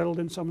 settled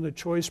in some of the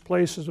choice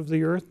places of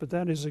the earth, but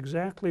that is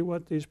exactly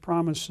what these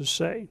promises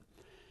say.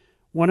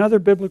 One other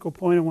biblical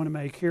point I want to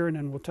make here, and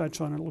then we'll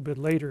touch on it a little bit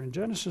later, in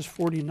Genesis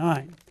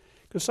 49,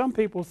 because some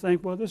people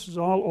think, well, this is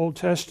all Old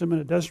Testament,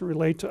 it doesn't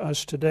relate to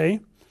us today.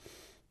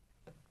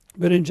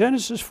 But in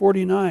Genesis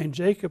 49,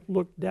 Jacob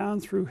looked down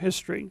through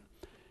history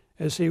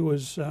as he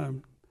was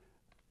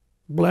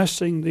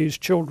blessing these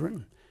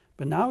children.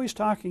 But now he's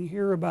talking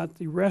here about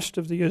the rest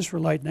of the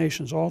Israelite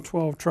nations, all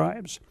 12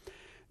 tribes.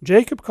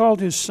 Jacob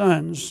called his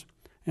sons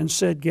and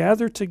said,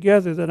 "Gather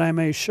together that I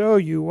may show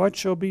you what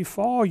shall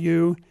befall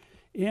you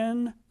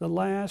in the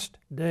last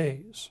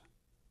days."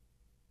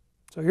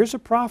 So here's a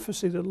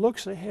prophecy that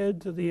looks ahead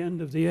to the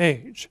end of the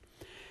age.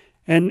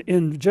 And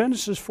in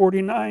Genesis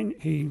 49,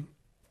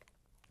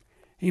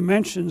 he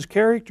mentions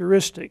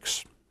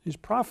characteristics. He's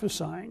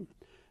prophesying.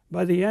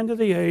 By the end of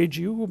the age,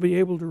 you will be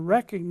able to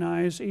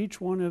recognize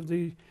each one of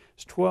these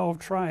 12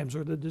 tribes,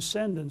 or the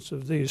descendants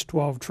of these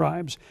 12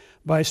 tribes,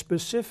 by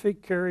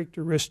specific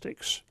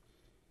characteristics.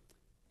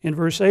 In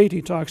verse 8,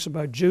 he talks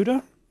about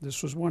Judah.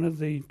 This was one of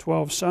the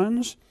 12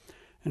 sons.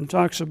 And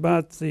talks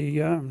about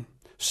the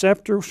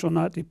scepter shall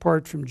not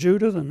depart from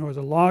Judah, nor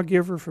the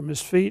lawgiver from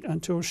his feet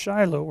until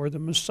Shiloh, or the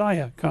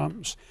Messiah,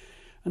 comes.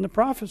 And the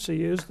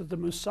prophecy is that the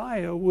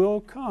Messiah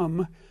will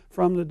come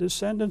from the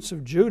descendants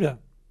of Judah.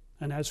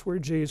 And that's where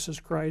Jesus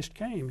Christ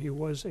came. He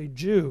was a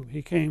Jew.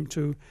 He came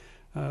to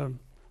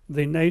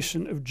the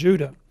nation of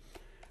Judah.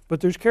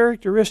 But there's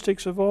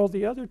characteristics of all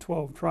the other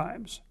 12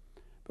 tribes.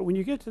 But when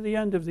you get to the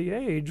end of the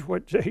age,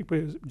 what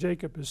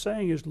Jacob is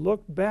saying is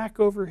look back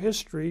over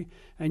history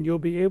and you'll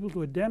be able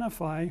to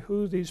identify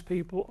who these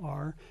people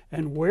are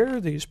and where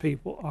these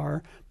people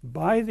are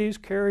by these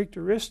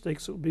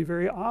characteristics that will be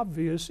very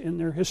obvious in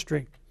their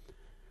history.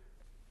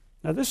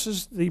 Now this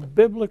is the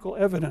biblical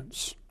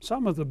evidence,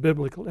 some of the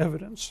biblical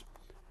evidence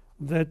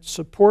that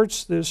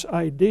supports this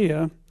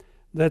idea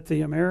that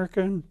the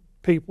American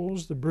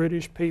peoples, the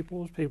British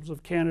peoples, peoples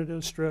of Canada,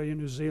 Australia,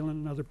 New Zealand,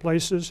 and other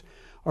places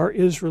are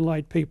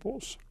Israelite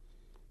peoples.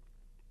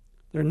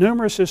 There are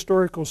numerous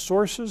historical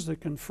sources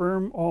that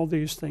confirm all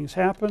these things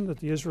happened, that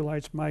the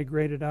Israelites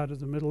migrated out of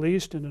the Middle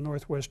East into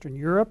northwestern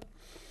Europe.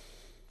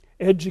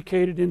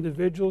 Educated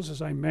individuals,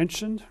 as I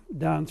mentioned,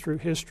 down through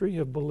history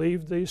have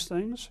believed these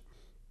things.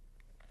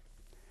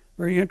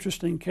 Very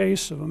interesting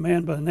case of a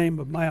man by the name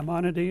of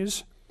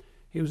Maimonides.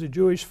 He was a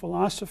Jewish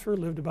philosopher,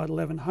 lived about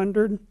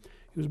 1100.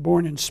 He was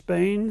born in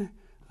Spain,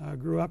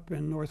 grew up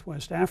in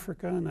northwest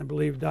Africa, and I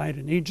believe died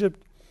in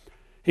Egypt.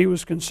 He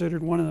was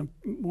considered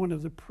one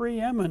of the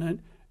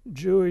preeminent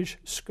Jewish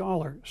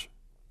scholars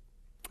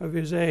of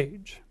his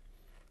age.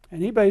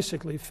 And he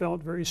basically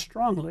felt very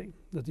strongly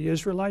that the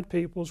Israelite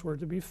peoples were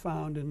to be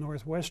found in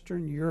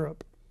northwestern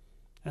Europe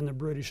and the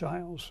British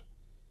Isles.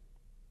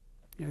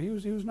 You know,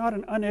 he was not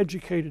an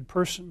uneducated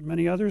person.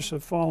 Many others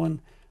have fallen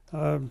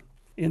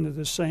into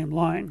the same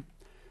line.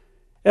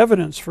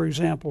 Evidence, for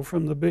example,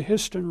 from the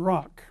Behistun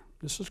rock.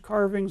 This is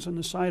carvings on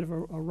the side of a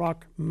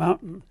rock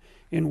mountain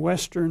in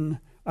western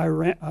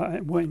Iraq.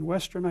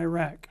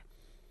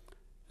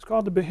 It's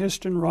called the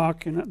Behistun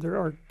rock, and there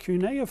are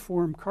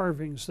cuneiform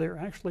carvings there,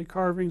 actually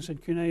carvings in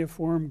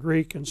cuneiform,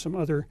 Greek, and some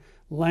other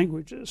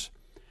languages.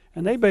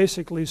 And they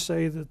basically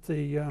say that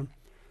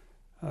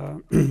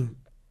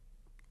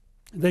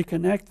they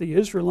connect the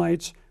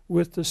Israelites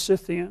with the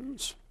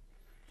Scythians.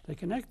 They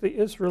connect the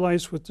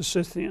Israelites with the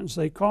Scythians.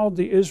 They called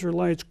the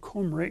Israelites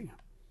Cymri.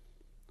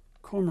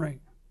 Cymri.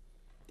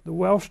 The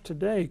Welsh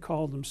today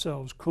call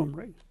themselves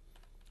Cymri.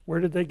 Where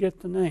did they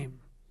get the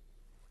name?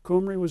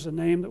 Cymri was a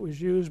name that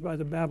was used by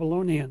the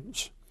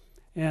Babylonians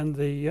and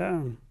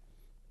the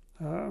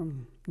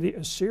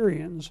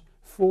Assyrians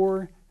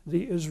for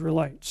the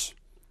Israelites.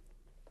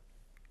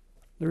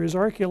 There is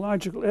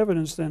archaeological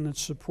evidence then that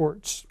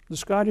supports the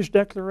Scottish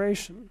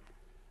Declaration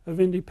of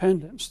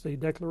Independence, the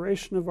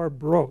Declaration of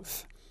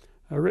Arbroath,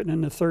 written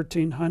in the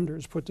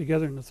 1300s, put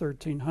together in the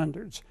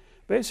 1300s.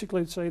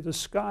 Basically, say the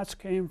Scots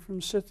came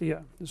from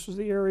Scythia. This was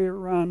the area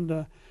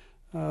around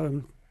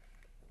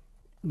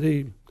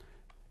the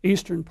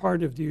eastern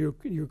part of the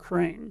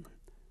Ukraine,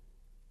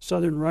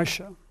 southern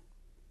Russia.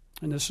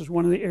 And this is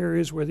one of the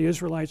areas where the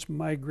Israelites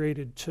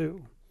migrated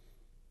to.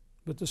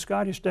 But the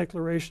Scottish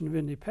Declaration of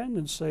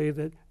Independence say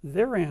that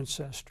their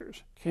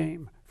ancestors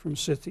came from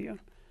Scythia.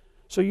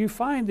 So you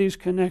find these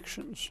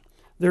connections.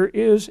 There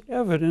is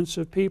evidence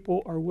if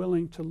people are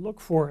willing to look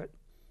for it.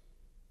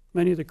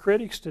 Many of the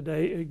critics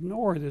today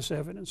ignore this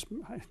evidence.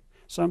 In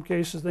some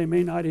cases, they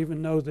may not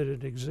even know that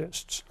it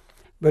exists,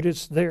 but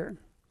it's there.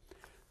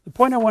 The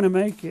point I want to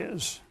make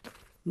is,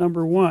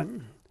 number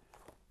one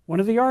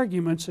of the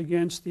arguments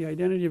against the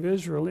identity of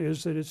Israel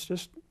is that it's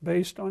just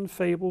based on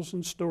fables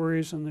and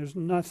stories, and there's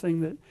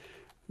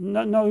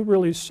no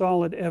really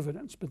solid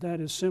evidence, but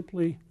that is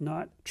simply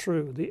not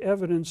true. The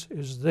evidence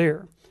is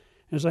there.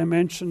 As I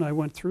mentioned, I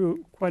went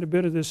through quite a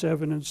bit of this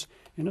evidence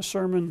in a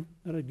sermon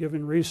that I'd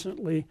given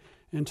recently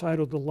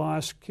entitled The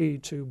Lost Key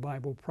to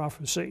Bible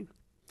Prophecy.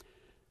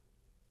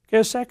 Okay,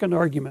 a second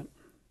argument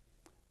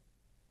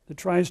that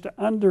tries to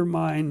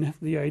undermine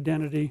the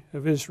identity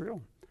of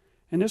Israel.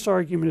 And this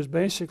argument is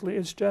basically,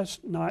 it's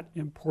just not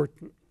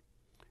important.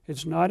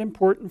 It's not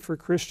important for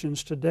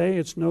Christians today.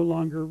 It's no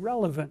longer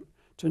relevant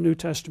to New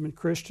Testament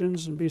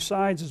Christians, and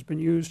besides, it's been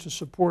used to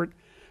support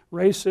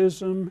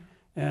racism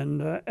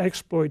and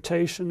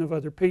exploitation of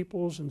other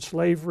peoples and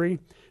slavery.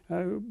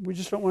 We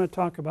just don't want to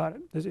talk about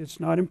it. It's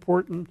not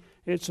important.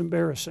 It's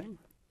embarrassing.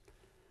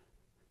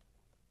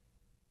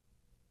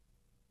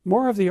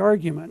 More of the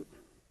argument,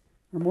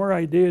 or more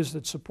ideas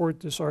that support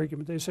this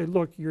argument, they say,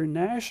 look, your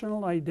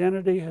national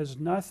identity has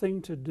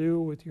nothing to do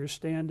with your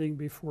standing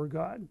before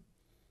God,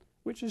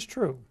 which is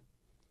true.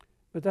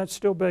 But that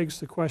still begs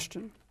the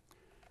question.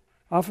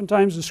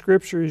 Oftentimes the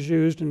scripture is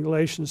used in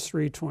Galatians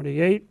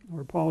 3:28,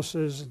 where Paul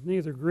says,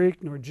 neither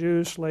Greek nor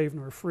Jew, slave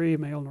nor free,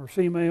 male nor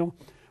female,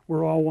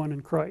 we're all one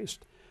in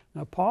Christ.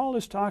 Now Paul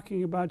is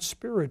talking about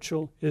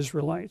spiritual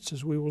Israelites,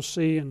 as we will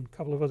see in a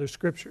couple of other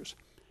scriptures.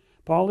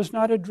 Paul is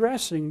not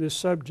addressing this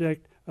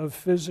subject of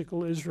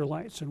physical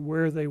Israelites and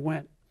where they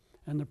went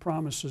and the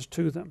promises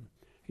to them.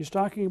 He's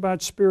talking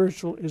about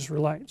spiritual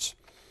Israelites.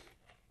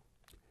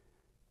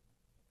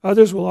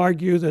 Others will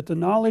argue that the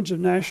knowledge of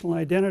national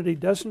identity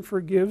doesn't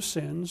forgive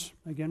sins.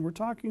 Again, we're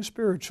talking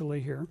spiritually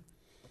here.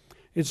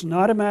 It's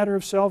not a matter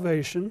of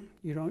salvation.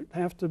 You don't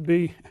have to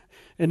be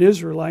an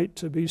Israelite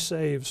to be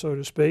saved, so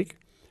to speak.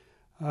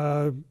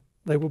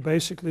 They will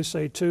basically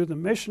say, too, the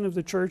mission of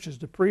the church is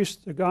to preach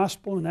the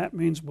gospel, and that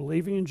means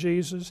believing in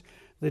Jesus,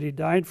 that he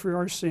died for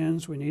our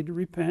sins, we need to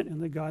repent,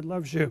 and that God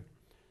loves you.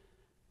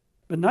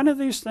 But none of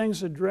these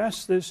things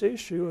address this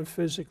issue of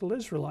physical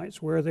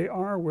Israelites, where they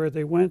are, where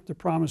they went, the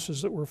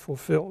promises that were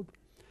fulfilled.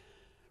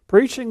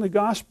 Preaching the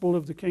gospel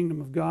of the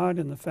kingdom of God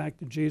and the fact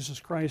that Jesus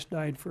Christ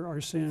died for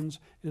our sins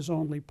is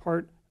only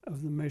part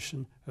of the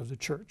mission of the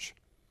church.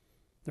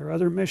 There are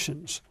other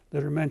missions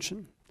that are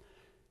mentioned.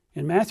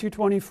 In Matthew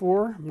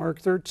 24,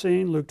 Mark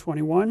 13, Luke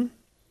 21,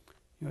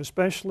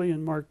 especially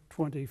in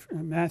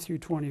Matthew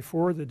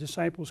 24, the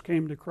disciples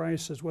came to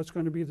Christ as what's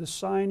going to be the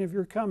sign of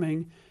your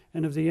coming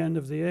and of the end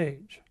of the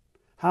age.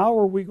 How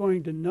are we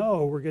going to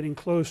know we're getting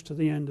close to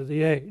the end of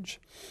the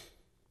age?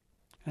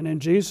 And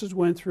then Jesus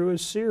went through a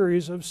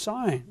series of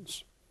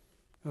signs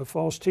of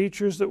false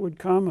teachers that would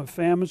come, of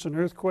famines and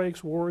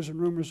earthquakes, wars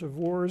and rumors of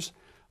wars,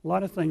 a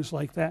lot of things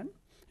like that.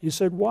 He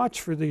said,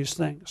 watch for these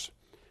things.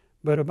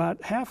 But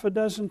about half a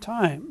dozen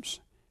times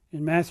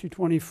in Matthew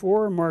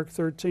 24, Mark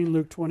 13,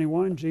 Luke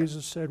 21,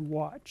 Jesus said,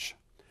 watch.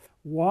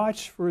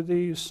 Watch for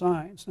these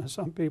signs. Now,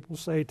 some people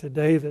say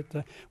today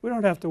that we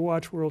don't have to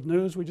watch world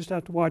news, we just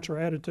have to watch our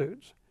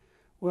attitudes.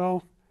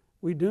 Well,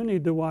 we do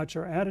need to watch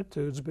our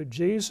attitudes, but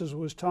Jesus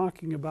was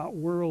talking about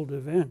world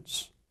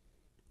events.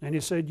 And he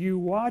said, you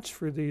watch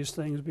for these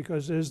things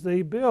because as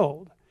they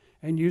build,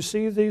 and you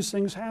see these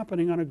things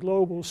happening on a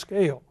global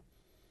scale,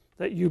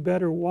 that you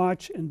better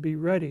watch and be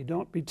ready.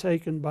 Don't be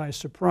taken by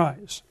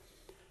surprise.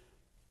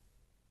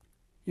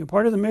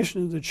 Part of the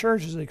mission of the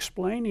church is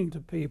explaining to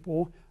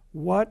people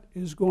what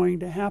is going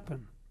to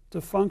happen,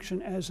 to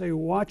function as a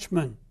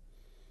watchman,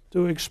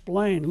 to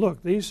explain,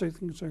 look, these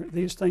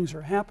things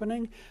are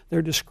happening.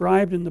 They're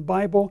described in the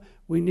Bible.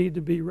 We need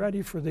to be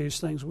ready for these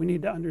things. We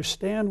need to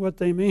understand what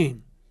they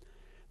mean.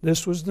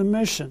 This was the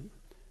mission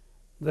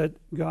that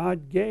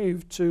God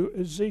gave to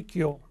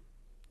Ezekiel.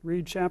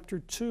 Read chapter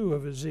 2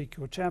 of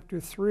Ezekiel, chapter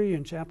 3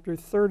 and chapter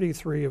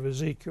 33 of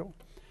Ezekiel,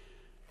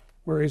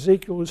 where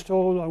Ezekiel was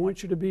told, I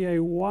want you to be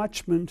a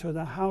watchman to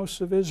the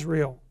house of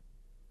Israel.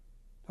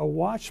 A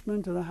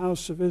watchman to the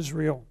house of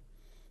Israel.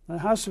 The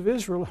house of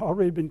Israel had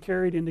already been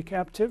carried into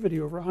captivity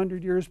over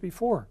 100 years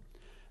before.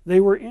 They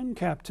were in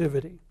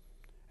captivity,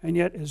 and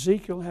yet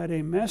Ezekiel had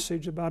a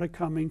message about a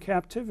coming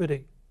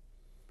captivity.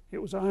 It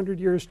was 100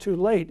 years too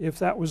late if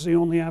that was the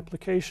only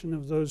application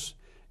of those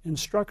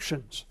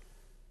instructions.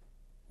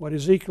 What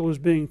Ezekiel is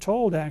being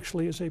told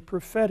actually is a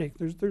prophetic.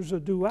 There's a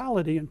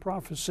duality in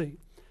prophecy.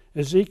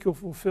 Ezekiel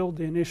fulfilled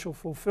the initial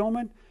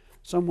fulfillment.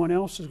 Someone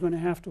else is going to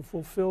have to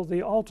fulfill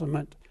the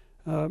ultimate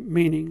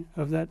meaning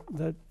of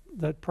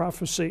that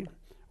prophecy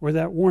or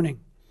that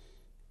warning.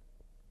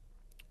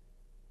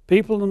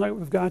 People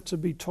have got to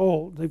be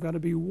told. They've got to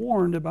be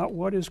warned about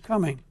what is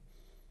coming.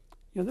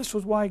 This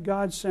was why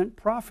God sent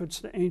prophets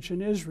to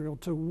ancient Israel,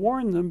 to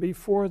warn them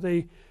before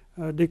they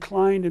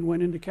declined and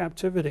went into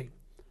captivity.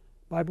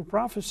 Bible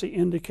prophecy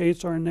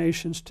indicates our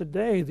nations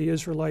today, the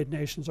Israelite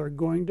nations, are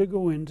going to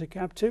go into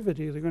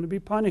captivity. They're going to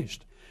be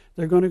punished.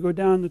 They're going to go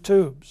down the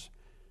tubes.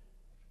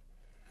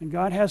 And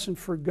God hasn't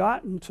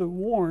forgotten to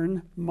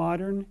warn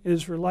modern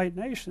Israelite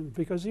nations,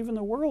 because even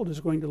the world is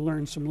going to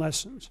learn some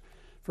lessons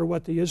for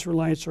what the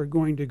Israelites are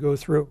going to go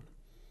through.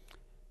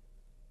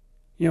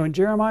 In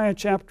Jeremiah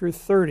chapter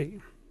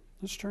 30,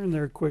 let's turn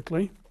there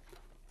quickly,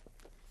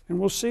 and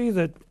we'll see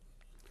that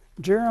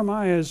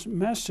Jeremiah's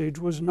message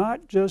was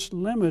not just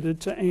limited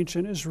to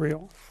ancient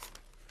Israel.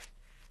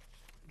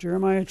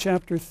 Jeremiah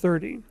chapter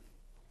 30.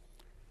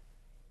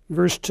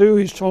 Verse 2,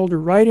 he's told to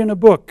write in a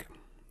book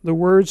the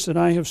words that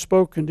I have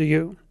spoken to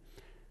you.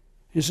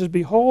 He says,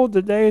 behold,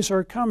 the days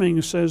are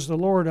coming, says the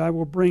Lord, I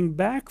will bring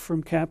back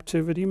from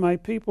captivity my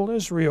people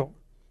Israel.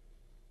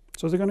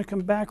 So they're going to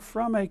come back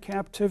from a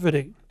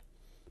captivity.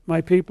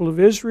 My people of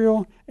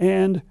Israel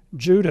and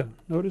Judah.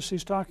 Notice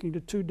he's talking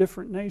to two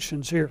different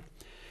nations here.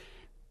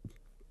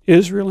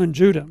 Israel and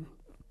Judah.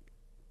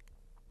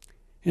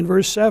 In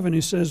verse 7 he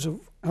says,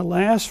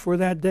 Alas, for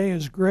that day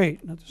is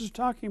great. Now, this is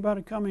talking about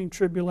a coming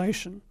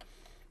tribulation,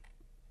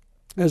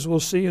 as we'll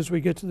see as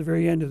we get to the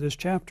very end of this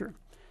chapter.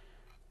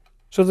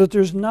 So that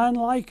there's none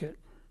like it.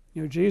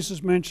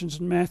 Jesus mentions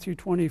in Matthew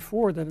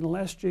 24 that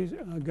unless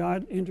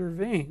God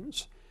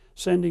intervenes,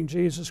 sending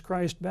Jesus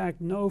Christ back,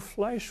 no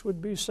flesh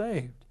would be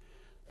saved.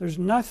 There's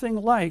nothing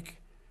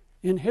like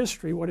in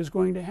history what is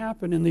going to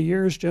happen in the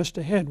years just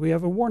ahead. We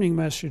have a warning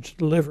message to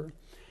deliver.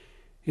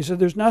 He said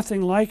there's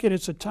nothing like it.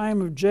 It's a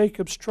time of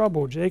Jacob's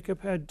trouble.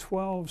 Jacob had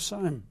 12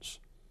 sons.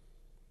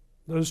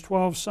 Those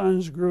 12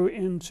 sons grew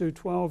into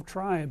 12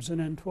 tribes and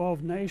then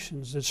 12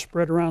 nations that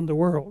spread around the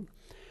world.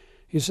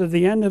 He said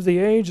the end of the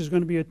age is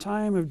going to be a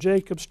time of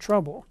Jacob's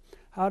trouble.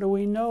 How do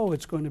we know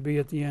it's going to be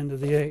at the end of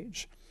the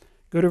age?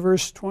 Go to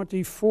verse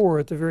 24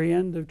 at the very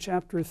end of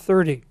chapter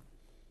 30.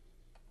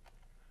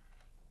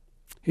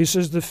 He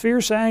says, the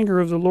fierce anger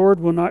of the Lord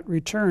will not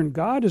return.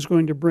 God is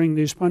going to bring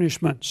these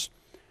punishments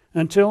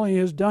until he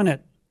has done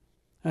it,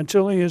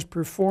 until he has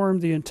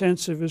performed the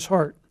intents of his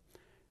heart.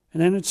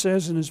 And then it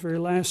says in his very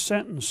last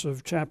sentence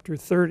of chapter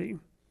 30,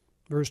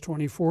 verse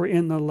 24,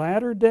 in the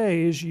latter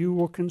days you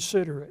will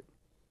consider it.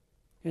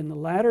 In the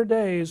latter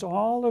days,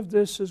 all of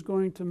this is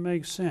going to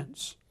make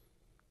sense.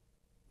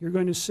 You're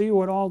going to see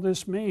what all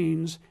this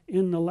means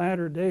in the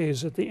latter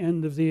days at the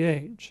end of the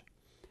age.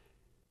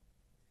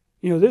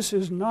 This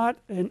is not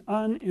an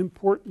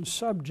unimportant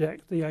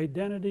subject, the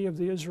identity of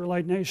the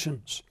Israelite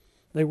nations.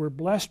 They were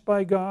blessed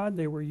by God.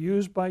 They were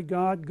used by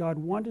God. God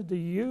wanted to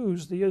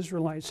use the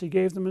Israelites. He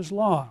gave them his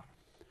law.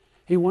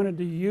 He wanted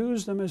to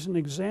use them as an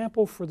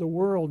example for the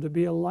world, to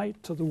be a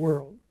light to the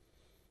world.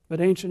 But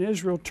ancient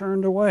Israel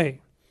turned away.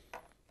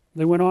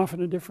 They went off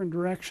in a different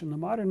direction. The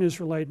modern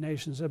Israelite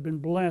nations have been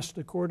blessed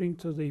according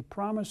to the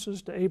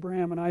promises to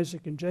Abraham and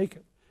Isaac and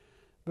Jacob.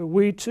 But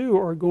we too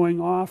are going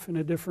off in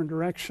a different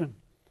direction.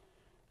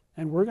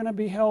 And we're going to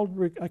be held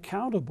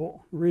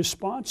accountable,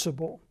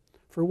 responsible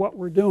for what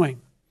we're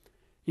doing.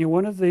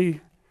 One of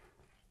the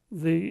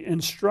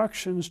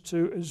instructions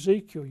to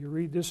Ezekiel, you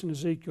read this in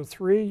Ezekiel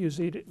 3, you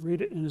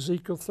read it in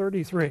Ezekiel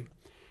 33. It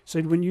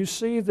said, when you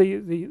see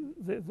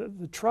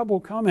the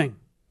trouble coming,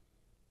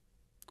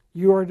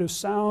 you are to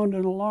sound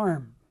an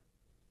alarm.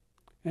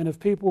 And if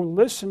people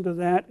listen to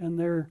that and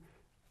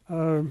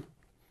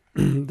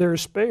they're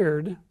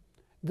spared,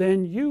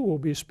 then you will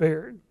be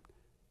spared.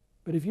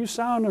 But if you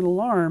sound an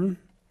alarm,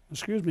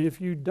 if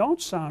you don't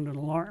sound an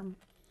alarm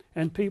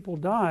and people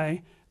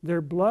die,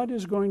 their blood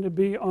is going to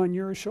be on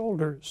your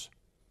shoulders.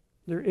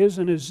 There is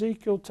an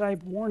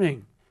Ezekiel-type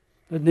warning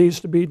that needs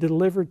to be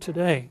delivered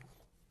today.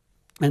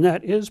 And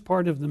that is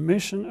part of the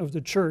mission of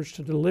the church,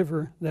 to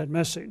deliver that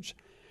message.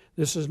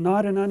 This is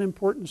not an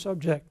unimportant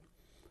subject.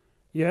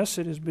 Yes,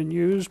 it has been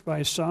used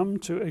by some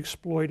to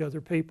exploit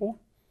other people.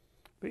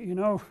 But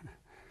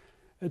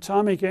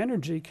atomic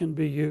energy can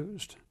be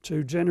used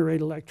to generate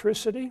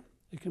electricity.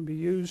 It can be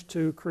used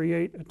to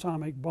create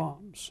atomic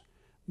bombs.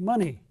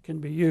 Money can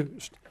be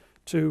used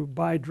to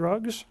buy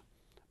drugs.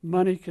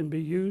 Money can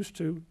be used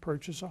to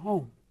purchase a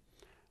home.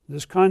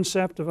 This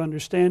concept of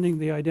understanding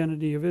the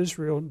identity of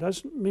Israel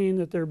doesn't mean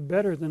that they're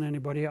better than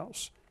anybody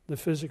else, the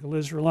physical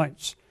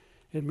Israelites.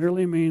 It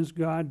merely means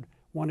God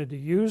wanted to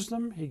use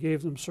them. He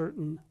gave them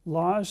certain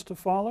laws to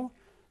follow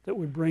that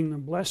would bring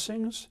them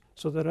blessings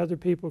so that other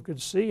people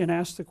could see and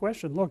ask the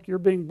question, look, you're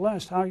being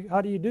blessed.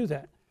 How do you do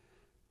that?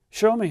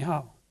 Show me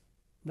how.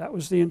 That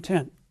was the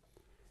intent.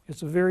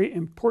 It's a very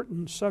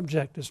important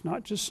subject. It's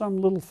not just some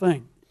little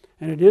thing.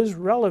 And it is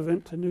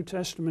relevant to New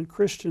Testament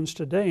Christians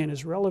today and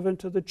is relevant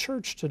to the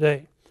church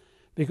today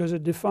because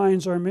it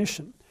defines our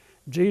mission.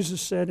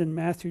 Jesus said in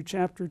Matthew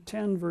chapter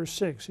 10, verse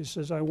 6, he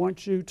says, I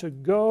want you to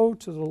go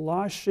to the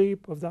lost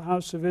sheep of the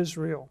house of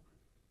Israel.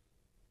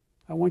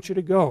 I want you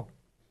to go.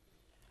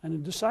 And the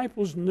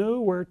disciples knew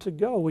where to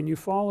go. When you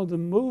follow the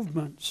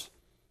movements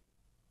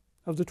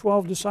of the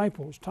 12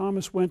 disciples,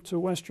 Thomas went to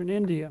Western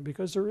India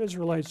because there are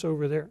Israelites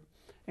over there.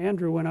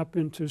 Andrew went up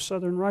into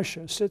southern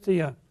Russia,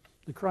 Scythia,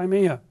 the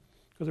Crimea,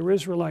 because there were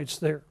Israelites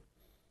there.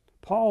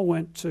 Paul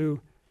went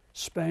to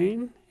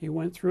Spain. He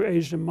went through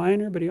Asia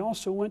Minor, but he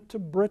also went to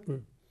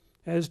Britain,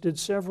 as did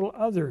several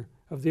other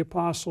of the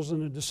apostles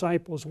and the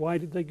disciples. Why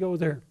did they go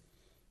there?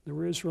 There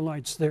were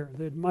Israelites there.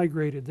 They had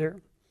migrated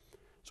there.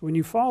 So when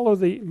you follow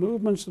the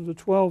movements of the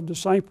 12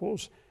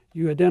 disciples,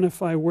 you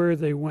identify where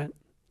they went.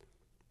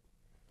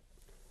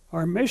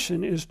 Our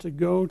mission is to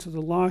go to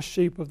the lost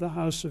sheep of the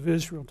house of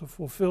Israel. To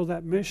fulfill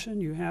that mission,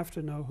 you have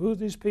to know who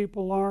these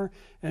people are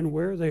and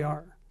where they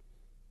are,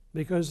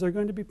 because they're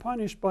going to be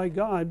punished by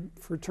God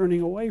for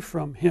turning away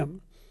from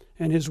Him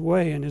and His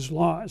way and His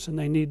laws, and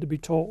they need to be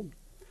told.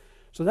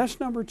 So that's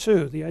number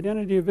 2. The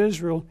identity of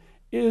Israel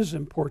is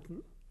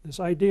important. This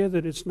idea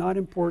that it's not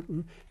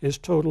important is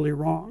totally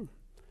wrong.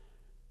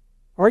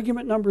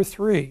 Argument number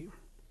 3,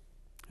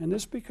 and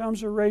this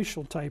becomes a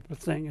racial type of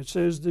thing. It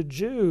says the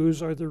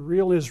Jews are the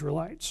real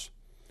Israelites.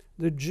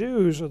 The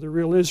Jews are the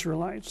real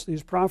Israelites.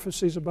 These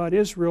prophecies about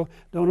Israel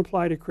don't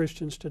apply to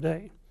Christians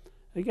today.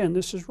 Again,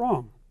 this is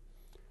wrong.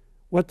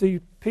 What the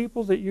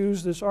people that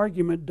use this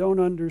argument don't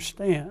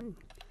understand,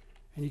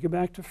 And you go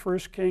back to 1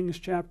 Kings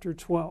chapter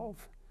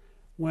 12.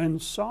 When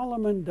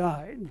Solomon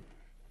died,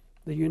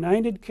 the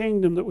united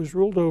kingdom that was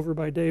ruled over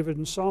by David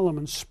and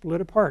Solomon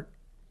split apart.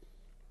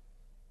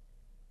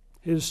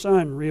 His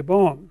son,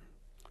 Rehoboam,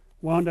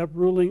 wound up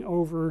ruling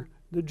over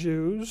the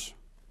Jews,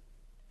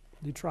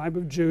 the tribe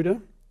of Judah,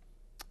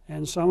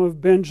 and some of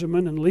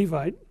Benjamin and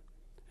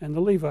the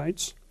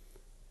Levites.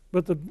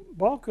 But the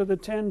bulk of the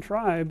 10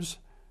 tribes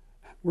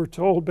were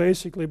told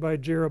basically by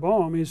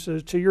Jeroboam, he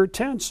says, to your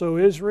tents, O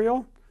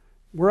Israel,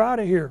 we're out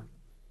of here.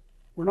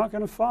 We're not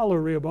going to follow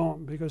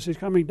Rehoboam because he's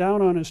coming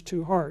down on us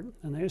too hard.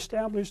 And they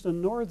established the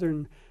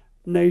northern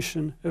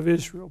nation of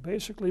Israel,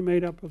 basically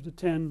made up of the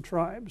 10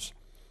 tribes.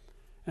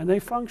 And they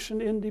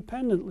functioned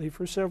independently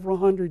for several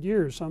hundred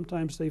years.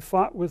 Sometimes they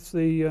fought with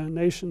the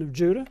nation of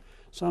Judah.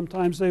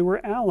 Sometimes they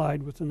were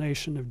allied with the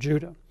nation of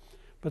Judah.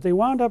 But they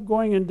wound up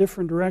going in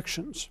different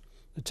directions.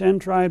 The 10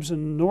 tribes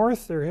in the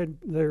north,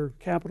 their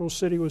capital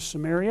city was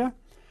Samaria.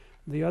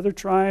 The other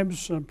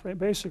tribes,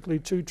 basically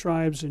 2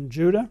 tribes in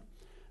Judah,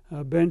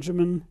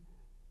 Benjamin,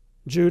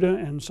 Judah,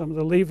 and some of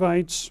the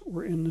Levites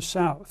were in the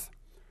south.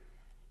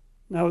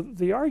 Now,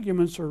 the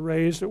arguments are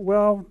raised that,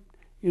 well,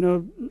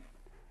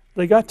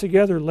 they got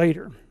together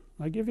later.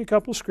 I'll give you a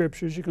couple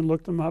scriptures. You can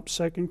look them up.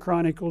 2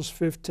 Chronicles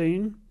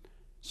 15.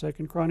 2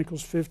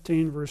 Chronicles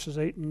 15, verses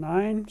 8 and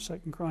 9.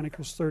 2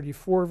 Chronicles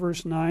 34,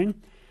 verse 9.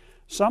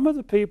 Some of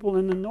the people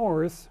in the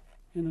north,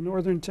 in the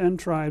northern 10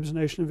 tribes, the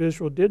nation of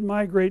Israel, did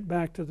migrate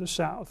back to the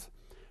south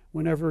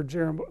whenever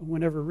Jeroboam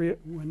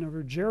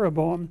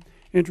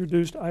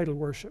introduced idol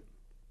worship.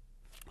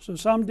 So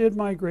some did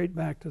migrate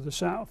back to the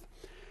south.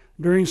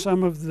 During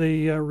some of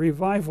the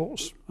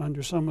revivals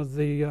under some of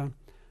the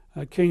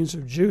kings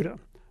of Judah,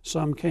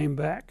 some came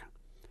back.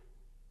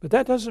 But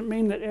that doesn't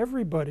mean that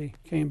everybody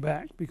came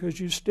back, because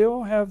you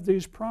still have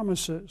these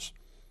promises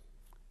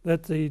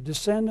that the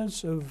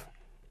descendants of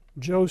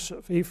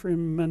Joseph, Ephraim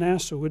and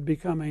Manasseh, would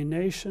become a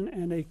nation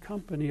and a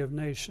company of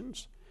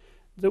nations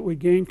that would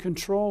gain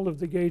control of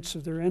the gates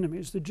of their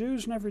enemies. The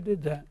Jews never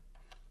did that.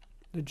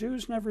 The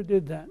Jews never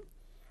did that.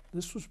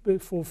 This was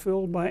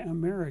fulfilled by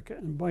America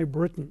and by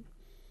Britain.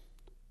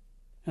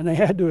 And they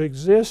had to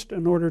exist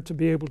in order to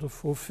be able to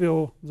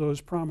fulfill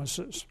those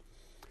promises.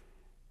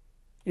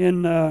 We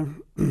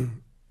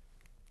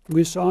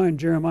saw in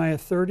Jeremiah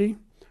 30,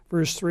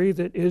 verse 3,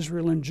 that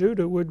Israel and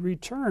Judah would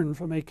return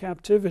from a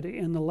captivity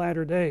in the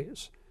latter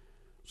days.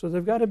 So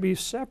they've got to be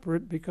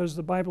separate, because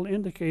the Bible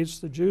indicates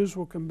the Jews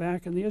will come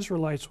back and the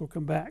Israelites will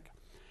come back.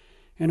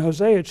 In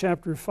Hosea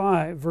chapter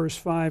 5, verse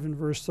 5 and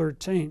verse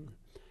 13,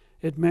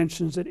 it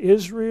mentions that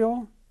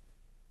Israel,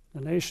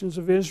 the nations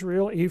of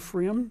Israel,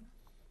 Ephraim,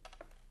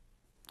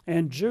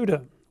 and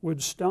Judah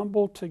would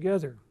stumble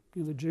together.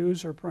 The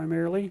Jews are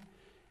primarily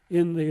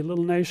in the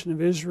little nation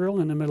of Israel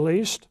in the Middle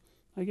East.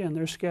 Again,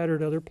 they're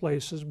scattered other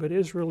places, but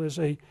Israel is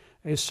a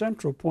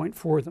central point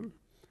for them.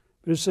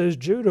 But it says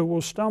Judah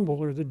will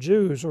stumble, or the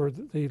Jews, or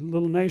the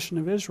little nation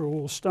of Israel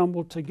will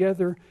stumble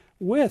together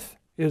with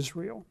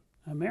Israel.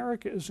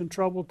 America is in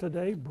trouble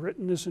today.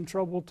 Britain is in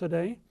trouble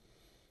today.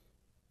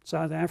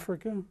 South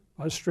Africa,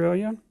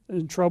 Australia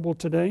is in trouble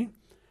today.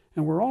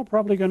 And we're all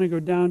probably going to go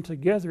down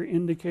together,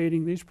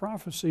 indicating these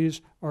prophecies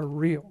are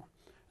real.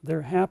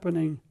 They're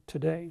happening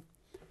today.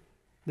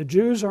 The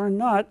Jews are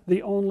not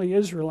the only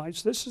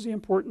Israelites. This is the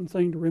important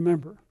thing to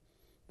remember.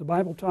 The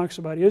Bible talks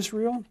about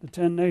Israel, the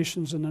 10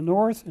 nations in the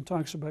north. It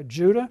talks about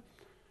Judah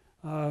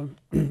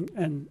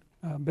and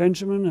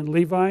Benjamin and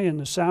Levi in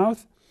the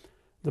south.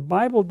 The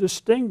Bible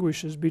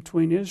distinguishes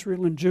between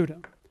Israel and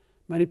Judah.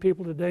 Many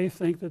people today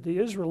think that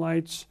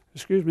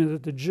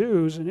the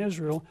Jews in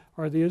Israel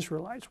are the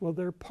Israelites. Well,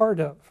 they're part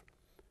of.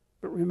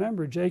 But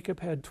remember, Jacob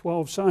had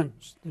 12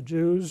 sons. The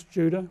Jews,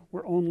 Judah,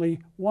 were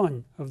only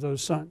one of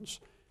those sons.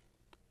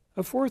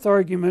 A fourth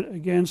argument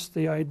against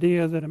the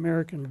idea that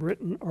American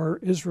Britain are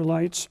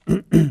Israelites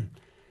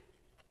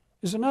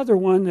is another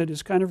one that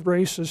is kind of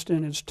racist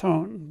in its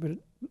tone. But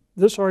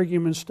this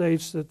argument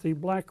states that the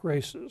black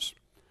races,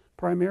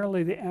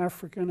 primarily the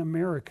African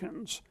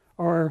Americans,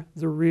 are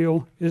the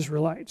real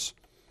Israelites,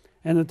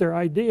 and that their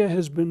identity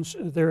has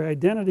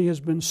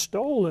been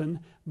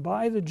stolen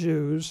by the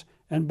Jews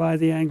and by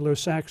the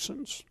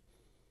Anglo-Saxons.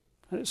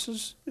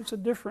 It's a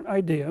different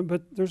idea,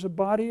 but there's a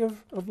body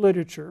of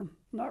literature,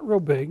 not real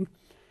big,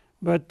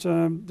 but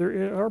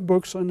there are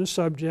books on the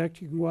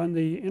subject. You can go on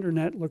the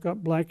internet, look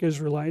up Black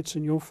Israelites,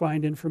 and you'll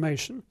find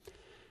information.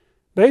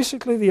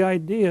 Basically, the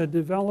idea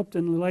developed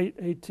in the late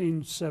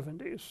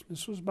 1870s.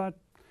 This was about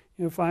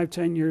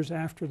 5-10 years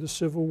after the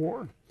Civil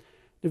War.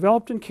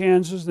 Developed in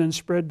Kansas, then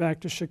spread back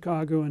to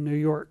Chicago and New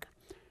York.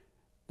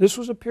 This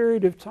was a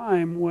period of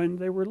time when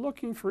they were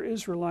looking for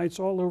Israelites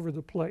all over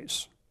the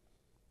place,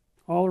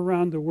 all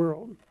around the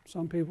world.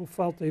 Some people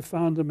felt they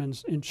found them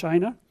in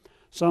China.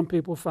 Some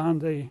people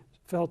felt they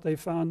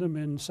found them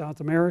in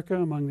South America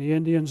among the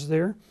Indians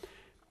there.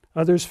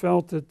 Others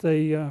felt that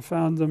they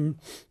found them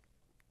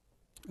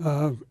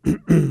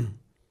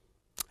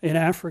in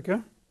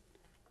Africa.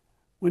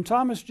 When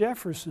Thomas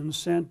Jefferson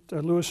sent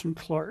Lewis and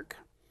Clark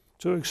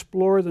to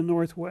explore the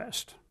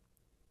Northwest,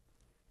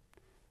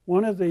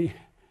 one of the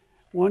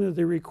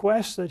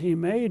requests that he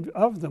made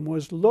of them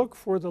was look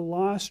for the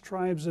lost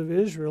tribes of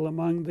Israel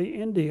among the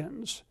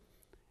Indians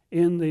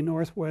in the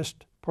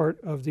northwest part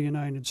of the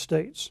United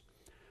States.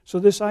 So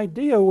this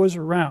idea was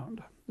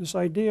around.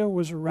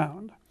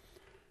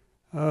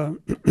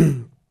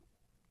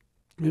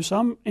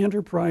 Some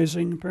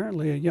enterprising,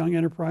 apparently an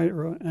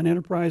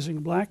enterprising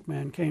black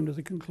man came to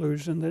the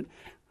conclusion that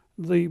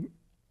the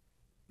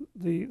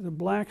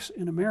blacks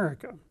in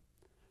America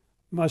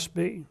must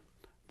be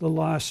the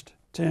lost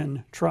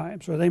 10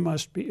 tribes, or they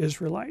must be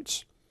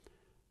Israelites.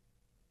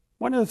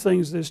 One of the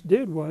things this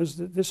did was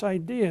that this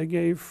idea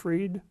gave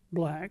freed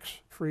blacks,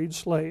 freed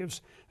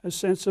slaves, a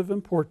sense of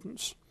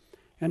importance,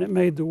 and it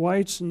made the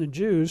whites and the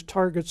Jews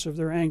targets of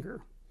their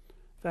anger.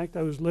 In fact,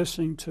 I was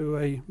listening to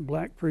a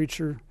black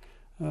preacher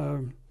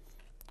on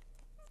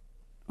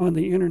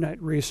the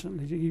internet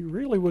recently. He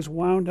really was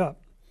wound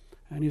up.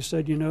 And he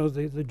said,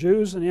 the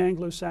Jews and the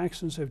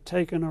Anglo-Saxons have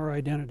taken our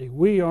identity.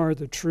 We are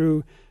the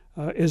true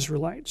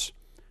Israelites.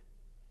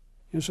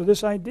 And so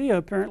this idea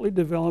apparently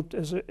developed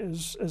as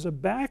a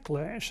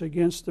backlash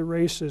against the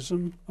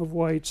racism of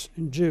whites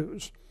and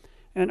Jews.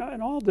 And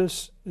all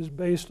this is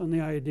based on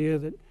the idea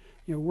that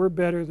we're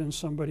better than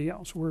somebody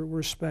else.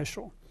 We're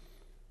special.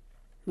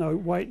 Now,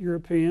 white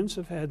Europeans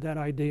have had that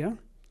idea.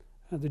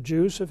 The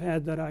Jews have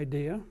had that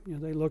idea.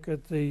 They look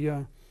at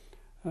the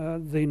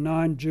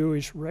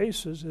non-Jewish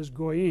races as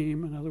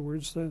goyim, in other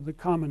words, the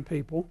common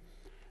people,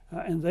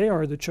 and they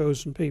are the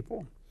chosen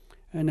people.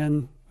 And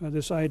then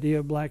this idea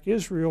of black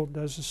Israel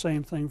does the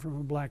same thing from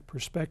a black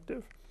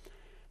perspective.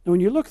 Now,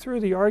 when you look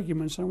through the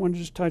arguments, I want to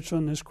just touch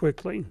on this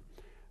quickly.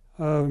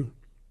 There's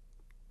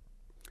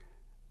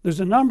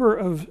a number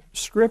of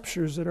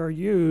scriptures that are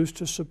used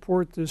to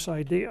support this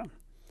idea.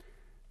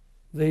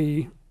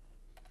 The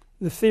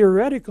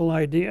theoretical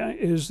idea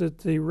is that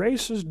the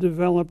races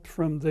developed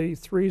from the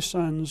three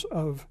sons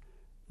of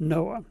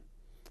Noah.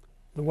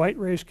 The white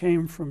race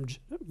came from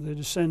the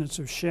descendants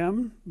of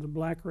Shem, the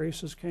black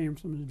races came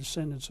from the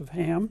descendants of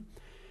Ham,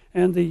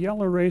 and the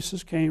yellow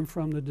races came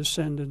from the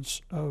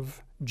descendants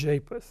of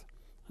Japheth.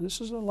 And this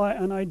is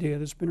an idea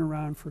that's been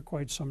around for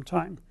quite some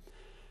time.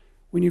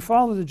 When you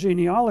follow the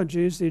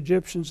genealogies, the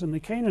Egyptians and the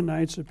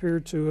Canaanites appear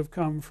to have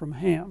come from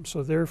Ham.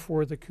 So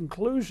therefore, the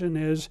conclusion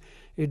is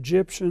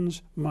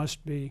Egyptians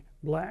must be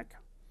black.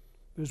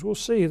 As we'll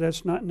see,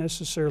 that's not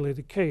necessarily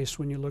the case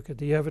when you look at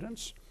the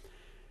evidence.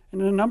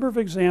 And a number of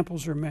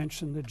examples are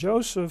mentioned. That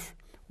Joseph,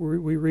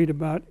 we read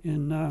about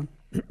in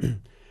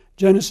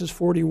Genesis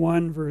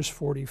 41, verse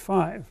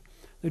 45,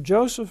 that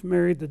Joseph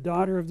married the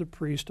daughter of the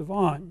priest of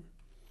On.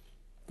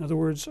 In other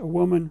words, a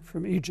woman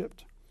from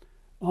Egypt.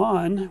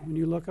 On, when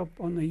you look up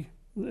on the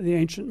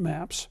ancient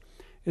maps,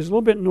 is a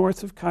little bit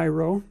north of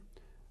Cairo,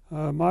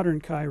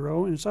 modern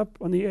Cairo, and it's up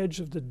on the edge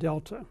of the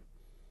delta.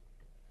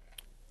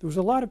 There was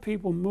a lot of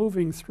people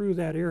moving through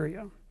that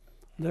area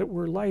that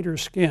were lighter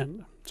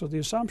skinned. So the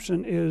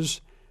assumption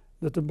is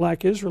that the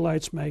black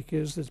Israelites make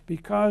is that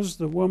because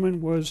the woman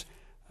was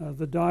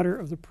the daughter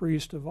of the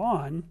priest of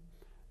On,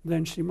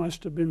 then she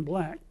must have been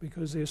black,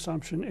 because the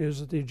assumption is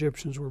that the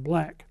Egyptians were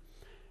black.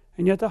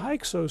 And yet the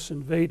Hyksos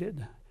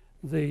invaded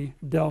the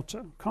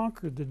delta,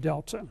 conquered the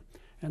delta.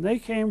 And they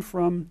came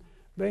from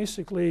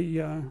basically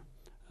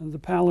the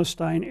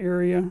Palestine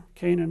area,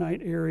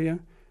 Canaanite area,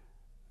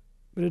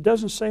 but it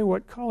doesn't say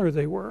what color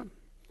they were.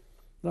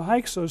 The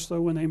Hyksos,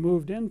 though, when they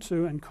moved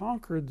into and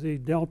conquered the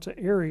delta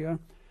area,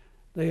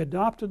 they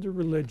adopted the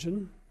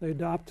religion, they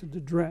adopted the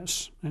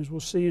dress. As we'll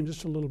see in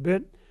just a little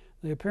bit,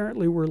 they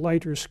apparently were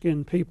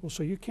lighter-skinned people.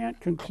 So you can't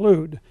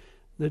conclude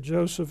that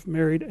Joseph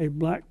married a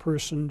black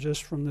person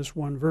just from this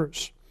one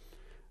verse.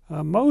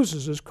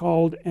 Moses is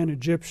called an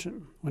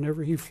Egyptian.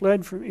 Whenever he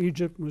fled from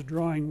Egypt and was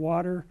drawing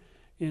water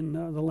in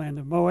the land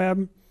of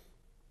Moab,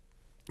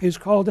 he's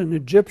called an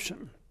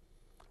Egyptian.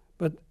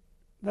 But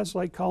that's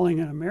like calling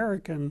an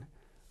American,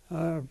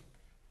 or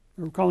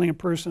calling a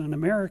person an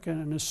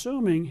American and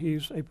assuming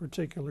he's a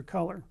particular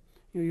color.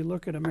 You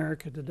look at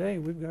America today,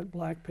 we've got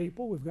black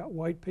people, we've got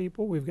white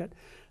people, we've got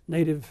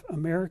Native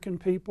American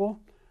people,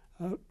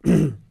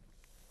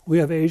 we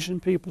have Asian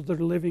people that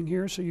are living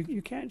here. So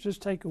you can't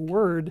just take a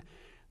word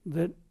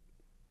that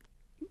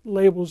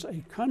labels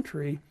a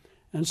country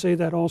and say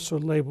that also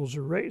labels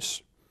a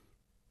race.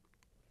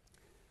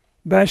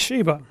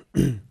 Bathsheba,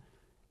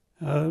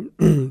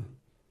 the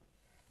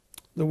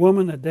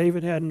woman that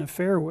David had an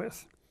affair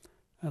with,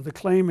 the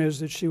claim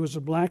is that she was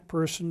a black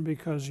person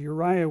because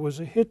Uriah was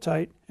a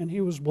Hittite and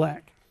he was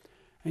black.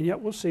 And yet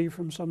we'll see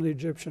from some of the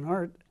Egyptian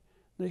art,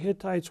 the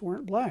Hittites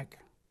weren't black.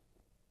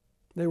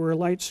 They were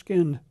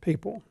light-skinned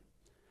people.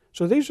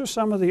 So these are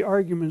some of the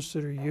arguments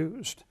that are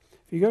used.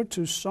 If you go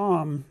to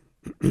Psalm,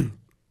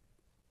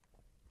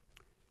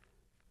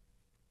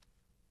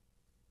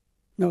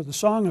 the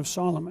Song of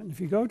Solomon. If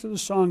you go to the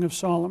Song of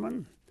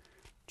Solomon,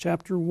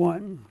 chapter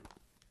 1,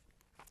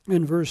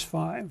 and verse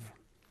 5,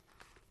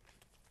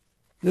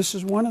 this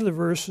is one of the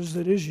verses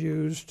that is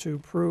used to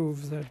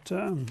prove that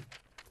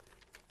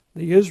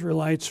the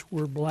Israelites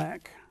were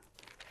black.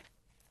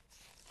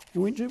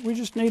 And we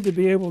just need to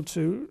be able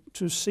to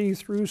see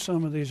through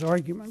some of these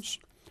arguments.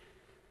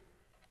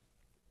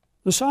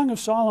 The Song of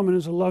Solomon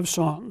is a love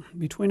song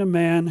between a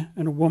man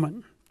and a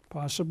woman,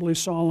 possibly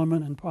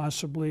Solomon and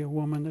possibly a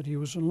woman that he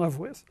was in love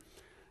with.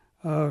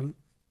 And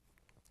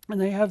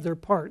they have their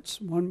parts.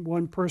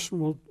 One person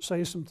will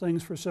say some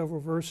things for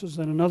several verses,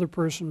 then another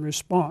person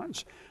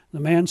responds. The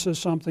man says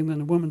something, then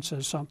the woman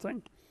says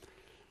something.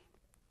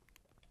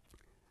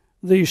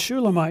 The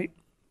Shulamite,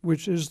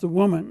 which is the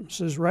woman,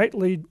 says,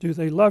 "Rightly do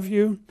they love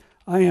you.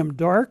 I am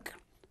dark,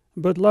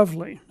 but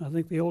lovely." I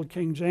think the Old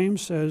King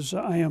James says,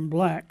 "I am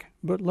black,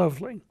 but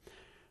lovely."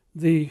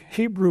 The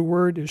Hebrew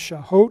word is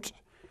shahot,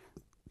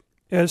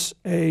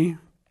 S-A-H-O-T,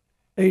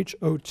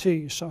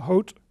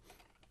 shahot,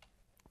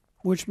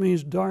 which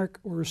means dark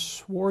or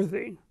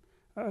swarthy.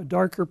 A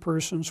darker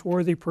person,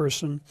 swarthy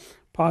person,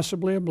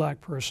 possibly a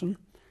black person.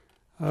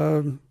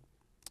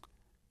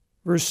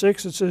 Verse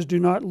 6, it says, "Do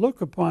not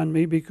look upon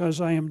me because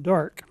I am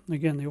dark."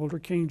 Again, the older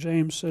King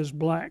James says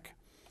black.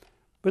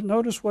 But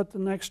notice what the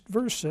next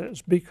verse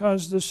says,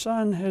 "Because the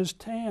sun has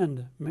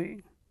tanned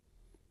me."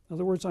 In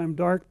other words, I'm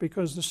dark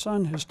because the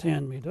sun has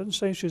tanned me. It doesn't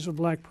say she's a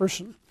black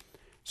person.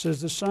 It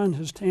says the sun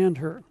has tanned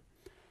her.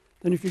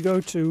 Then if you go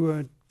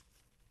to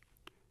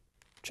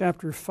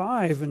chapter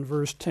 5 and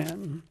verse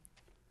 10,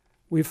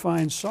 we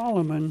find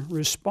Solomon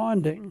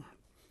responding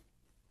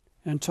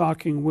and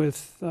talking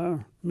with,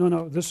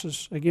 this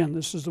is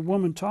the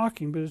woman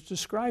talking, but it's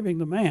describing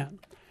the man,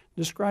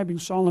 describing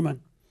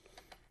Solomon.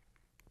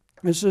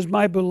 It says,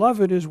 "My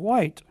beloved is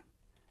white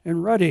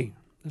and ruddy."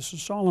 This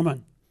is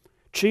Solomon.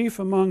 "Chief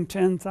among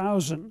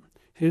 10,000.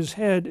 His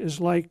head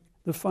is like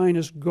the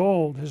finest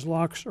gold. His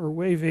locks are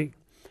wavy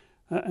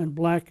and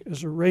black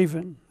as a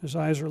raven. His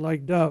eyes are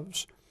like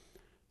doves.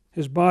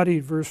 His body,"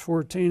 verse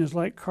 14, "is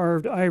like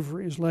carved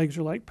ivory. His legs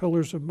are like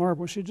pillars of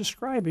marble." She's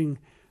describing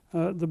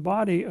the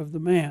body of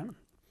the man.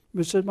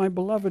 But it said, "My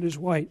beloved is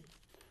white."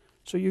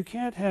 So you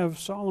can't have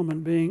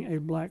Solomon being a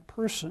black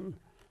person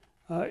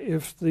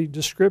if the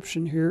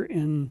description here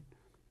in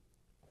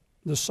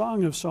the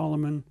Song of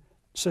Solomon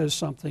says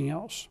something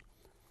else.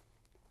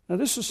 Now,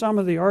 this is some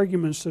of the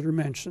arguments that are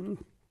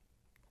mentioned.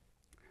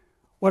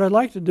 What I'd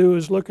like to do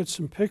is look at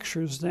some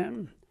pictures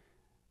then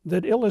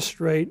that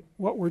illustrate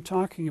what we're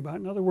talking about.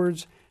 In other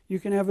words, you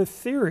can have a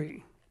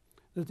theory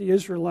that the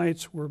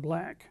Israelites were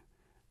black,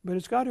 but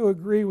it's got to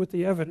agree with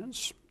the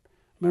evidence.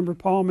 Remember,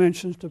 Paul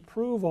mentions to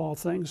prove all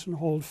things and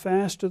hold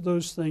fast to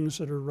those things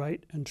that are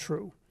right and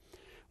true.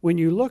 When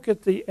you look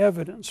at the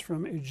evidence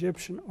from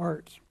Egyptian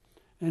art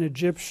and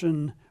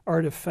Egyptian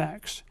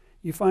artifacts,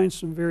 you find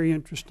some very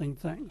interesting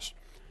things.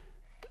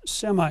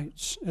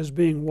 Semites as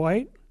being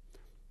white,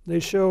 they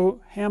show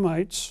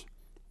Hamites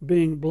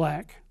being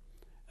black,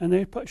 and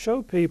they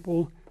show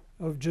people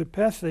of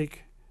Japhethic,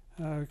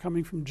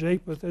 coming from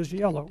Japheth, as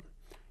yellow.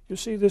 You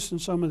see this in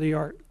some of the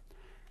art.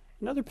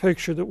 Another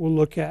picture that we'll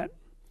look at,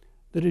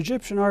 that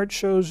Egyptian art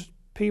shows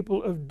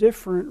people of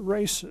different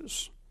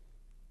races.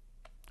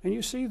 And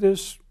you see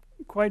this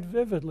quite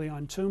vividly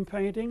on tomb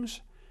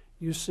paintings.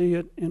 You see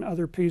it in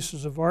other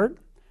pieces of art.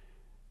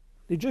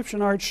 The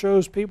Egyptian art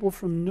shows people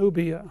from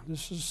Nubia,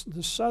 this is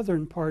the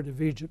southern part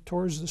of Egypt,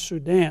 towards the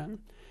Sudan,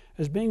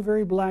 as being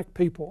very black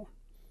people.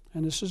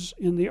 And this is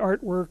in the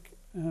artwork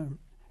and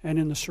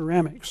in the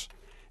ceramics.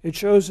 It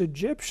shows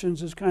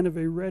Egyptians as kind of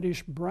a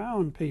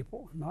reddish-brown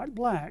people, not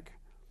black,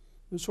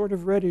 but sort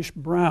of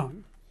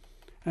reddish-brown.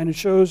 And it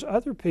shows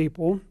other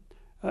people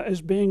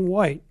as being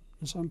white.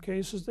 In some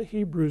cases, the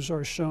Hebrews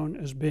are shown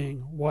as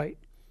being white.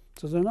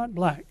 So they're not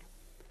black.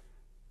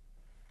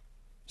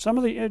 Some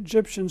of the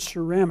Egyptian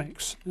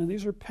ceramics, and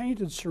these are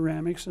painted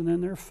ceramics, and then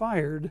they're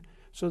fired,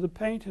 so the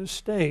paint has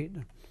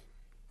stayed.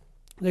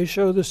 They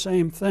show the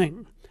same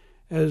thing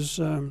as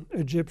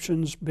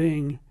Egyptians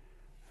being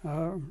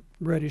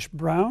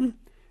reddish-brown.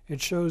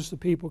 It shows the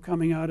people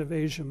coming out of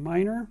Asia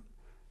Minor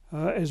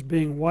as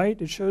being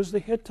white. It shows the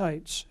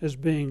Hittites as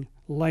being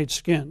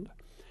light-skinned.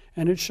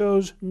 And it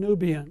shows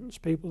Nubians,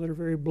 people that are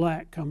very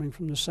black, coming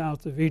from the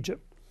south of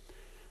Egypt.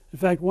 In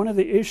fact, one of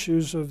the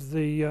issues of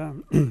the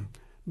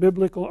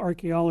Biblical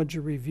Archaeology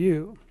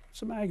Review,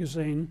 it's a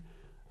magazine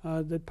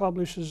that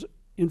publishes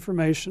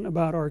information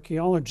about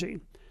archaeology,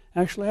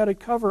 actually had a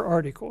cover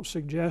article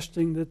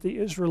suggesting that the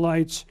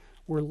Israelites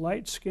were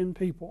light-skinned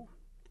people.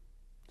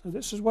 So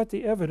this is what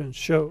the evidence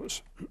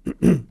shows.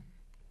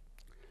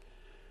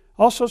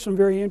 Also, some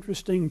very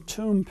interesting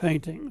tomb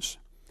paintings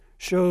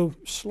show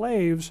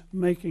slaves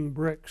making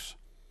bricks.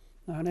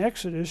 Now, in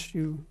Exodus,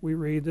 we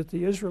read that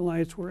the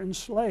Israelites were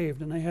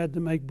enslaved and they had to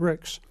make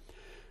bricks.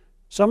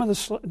 Some of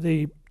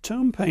the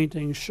tomb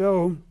paintings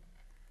show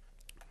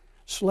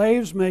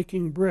slaves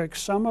making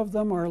bricks. Some of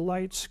them are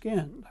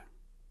light-skinned,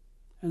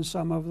 and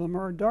some of them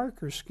are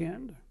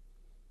darker-skinned.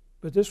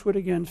 But this would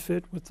again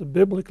fit with the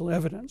biblical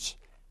evidence.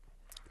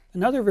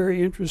 Another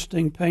very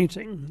interesting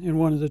painting in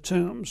one of the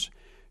tombs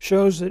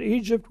shows that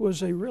Egypt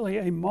was really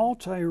a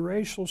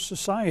multiracial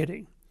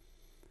society.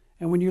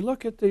 And when you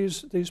look at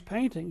these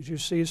paintings, you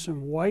see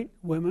some white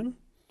women,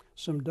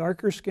 some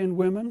darker-skinned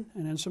women,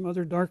 and then some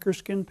other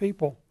darker-skinned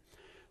people.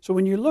 So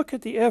when you look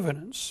at the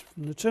evidence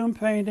from the tomb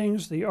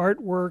paintings, the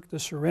artwork, the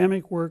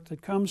ceramic work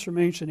that comes from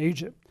ancient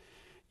Egypt,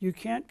 you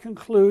can't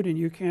conclude and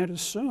you can't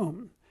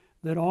assume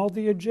that all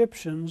the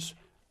Egyptians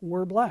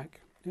were black.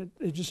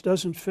 It just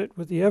doesn't fit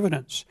with the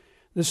evidence.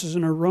 This is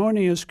an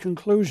erroneous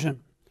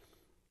conclusion.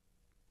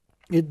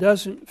 It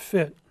doesn't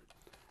fit.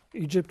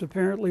 Egypt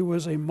apparently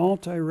was a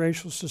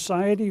multiracial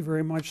society,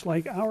 very much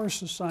like our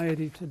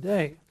society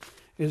today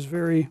is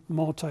very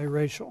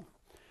multiracial.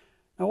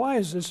 Now, why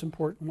is this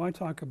important? Why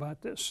talk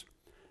about this?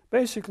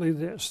 Basically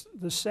this,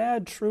 the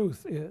sad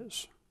truth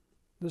is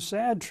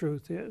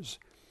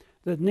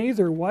that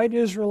neither white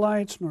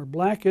Israelites, nor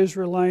black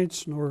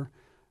Israelites, nor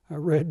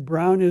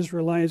red-brown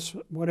Israelites,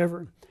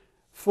 whatever,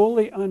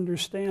 fully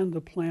understand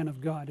the plan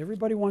of God.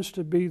 Everybody wants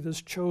to be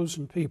this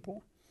chosen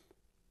people.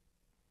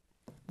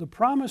 The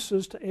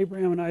promises to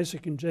Abraham and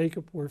Isaac and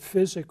Jacob were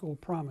physical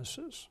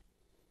promises,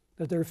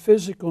 that their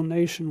physical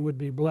nation would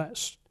be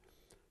blessed.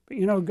 But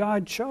you know,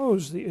 God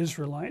chose the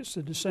Israelites,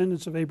 the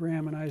descendants of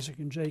Abraham and Isaac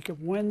and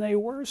Jacob, when they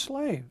were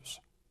slaves.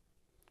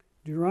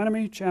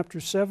 Deuteronomy chapter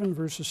 7,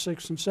 verses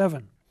 6 and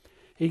 7.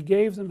 He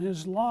gave them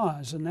his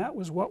laws, and that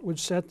was what would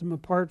set them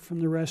apart from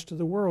the rest of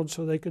the world,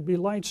 so they could be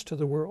lights to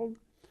the world.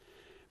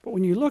 But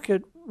when you look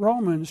at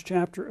Romans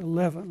chapter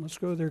 11, let's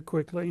go there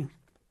quickly.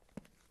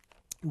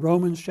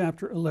 Romans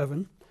chapter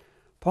 11,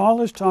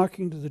 Paul is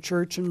talking to the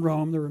church in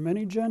Rome. There were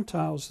many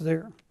Gentiles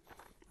there.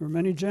 There were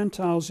many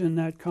Gentiles in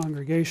that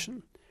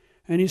congregation.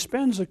 And he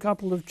spends a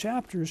couple of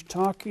chapters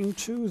talking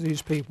to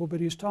these people,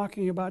 but he's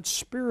talking about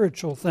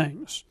spiritual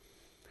things.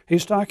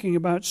 He's talking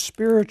about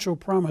spiritual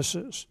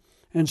promises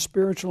and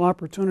spiritual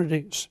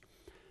opportunities.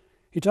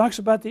 He talks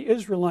about the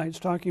Israelites,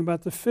 talking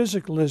about the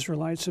physical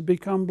Israelites have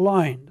become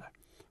blind.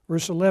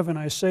 Verse 11,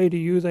 I say to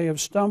you, they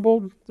have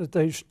stumbled,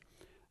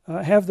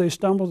 have they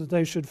stumbled that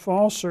they should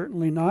fall?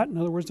 Certainly not. In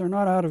other words, they're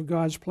not out of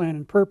God's plan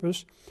and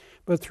purpose,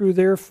 but through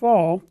their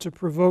fall, to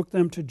provoke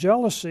them to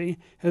jealousy,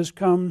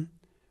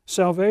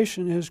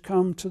 salvation has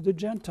come to the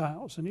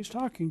Gentiles. And he's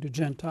talking to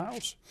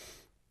Gentiles.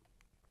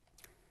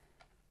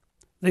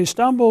 They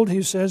stumbled,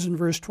 he says in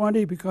verse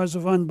 20, because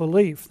of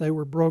unbelief. They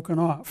were broken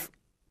off.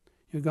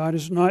 God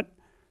is not,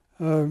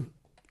 he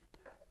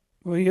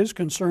is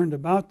concerned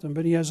about them,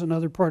 but he has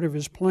another part of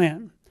his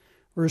plan.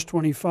 Verse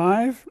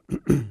 25,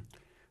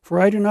 for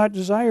I do not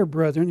desire,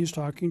 brethren, he's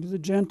talking to the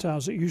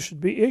Gentiles, that you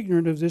should be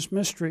ignorant of this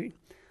mystery,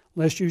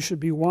 lest you should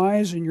be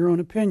wise in your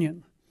own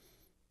opinion,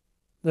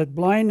 that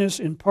blindness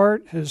in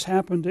part has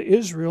happened to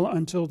Israel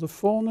until the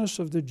fullness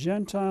of the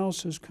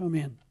Gentiles has come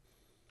in.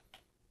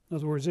 In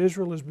other words,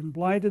 Israel has been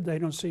blinded. They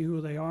don't see who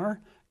they are.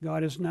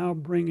 God is now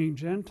bringing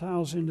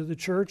Gentiles into the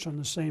church on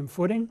the same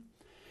footing.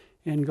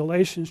 In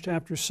Galatians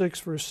chapter 6,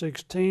 verse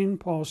 16,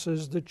 Paul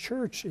says the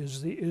church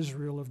is the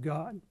Israel of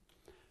God.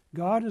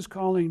 God is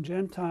calling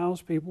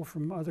Gentiles, people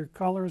from other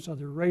colors,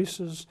 other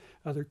races,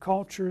 other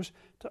cultures,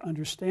 to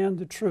understand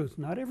the truth.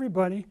 Not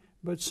everybody,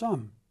 but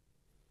some.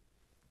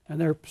 And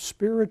they're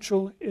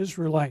spiritual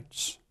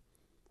Israelites.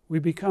 We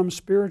become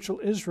spiritual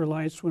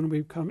Israelites when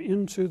we come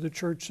into the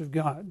church of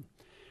God.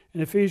 In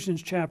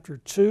Ephesians chapter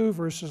 2,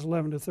 verses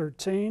 11 to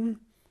 13,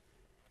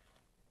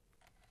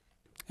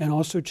 and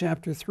also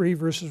chapter 3,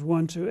 verses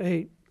 1 to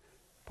 8,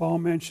 Paul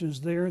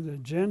mentions there the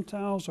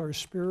Gentiles are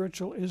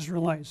spiritual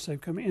Israelites. They've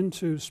come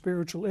into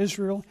spiritual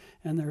Israel,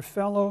 and they're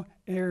fellow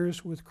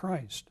heirs with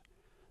Christ.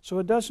 So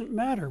it doesn't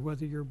matter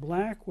whether you're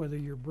black, whether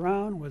you're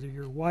brown, whether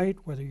you're white,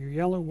 whether you're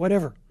yellow,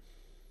 whatever.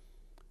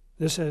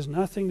 This has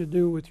nothing to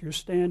do with your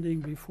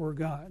standing before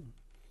God.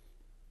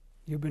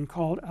 You've been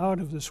called out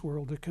of this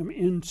world to come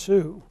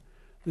into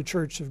the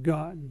church of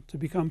God, to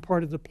become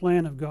part of the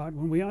plan of God.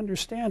 When we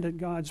understand it,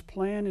 God's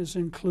plan is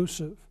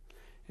inclusive.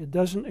 It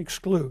doesn't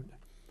exclude.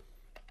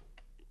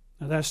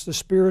 Now that's the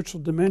spiritual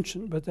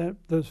dimension, but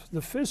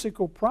the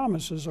physical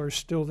promises are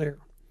still there.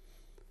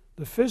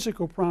 The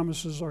physical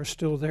promises are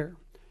still there.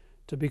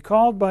 To be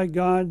called by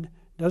God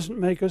doesn't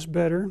make us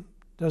better,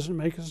 doesn't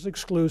make us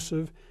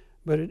exclusive,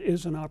 but it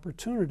is an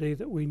opportunity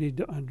that we need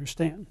to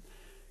understand.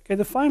 Okay,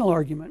 the final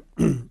argument.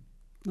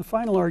 The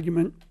final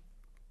argument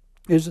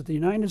is that the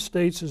United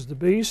States is the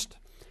beast.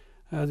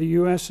 The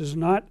U.S. is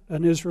not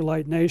an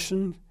Israelite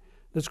nation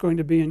that's going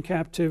to be in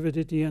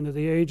captivity at the end of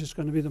the age. It's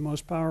going to be the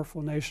most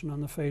powerful nation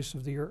on the face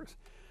of the earth.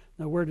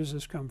 Now, where does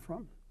this come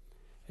from?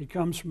 It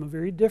comes from a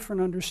very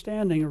different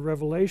understanding of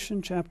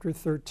Revelation chapter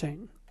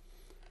 13.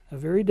 A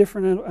very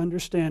different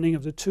understanding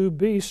of the two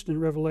beasts in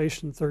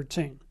Revelation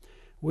 13.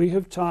 We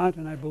have taught,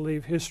 and I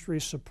believe history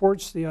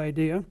supports the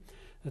idea,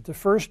 that the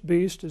first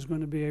beast is going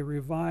to be a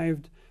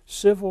revived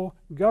civil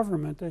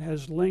government that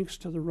has links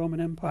to the Roman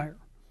Empire.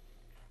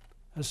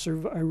 A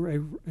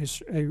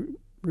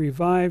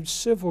revived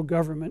civil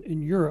government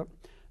in Europe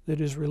that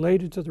is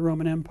related to the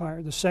Roman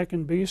Empire. The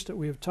second beast that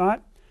we have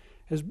taught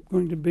is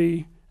going to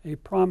be a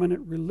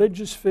prominent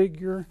religious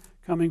figure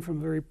coming from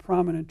a very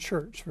prominent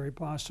church, very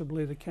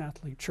possibly the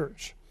Catholic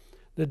Church,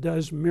 that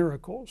does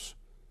miracles.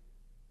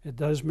 It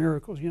does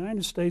miracles. The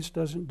United States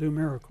doesn't do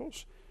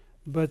miracles.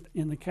 But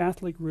in the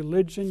Catholic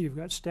religion, you've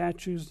got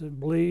statues that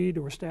bleed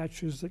or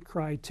statues that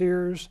cry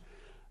tears.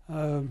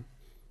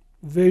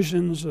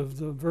 visions of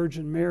the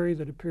Virgin Mary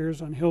that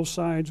appears on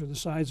hillsides or the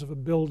sides of a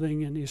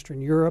building in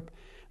Eastern Europe.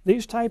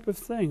 These type of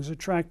things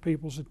attract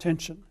people's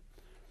attention.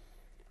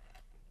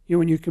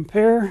 When you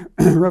compare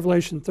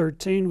Revelation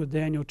 13 with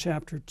Daniel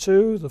chapter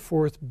 2, the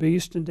fourth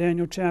beast in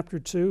Daniel chapter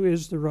 2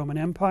 is the Roman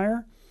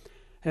Empire.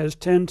 Has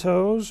 10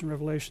 toes.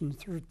 Revelation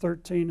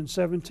 13 and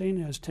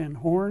 17 has 10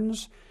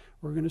 horns.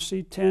 We're going to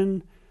see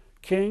 10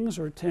 kings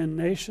or 10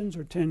 nations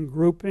or 10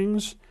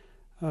 groupings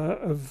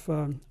of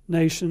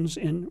nations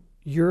in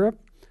Europe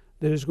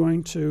that is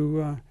going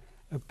to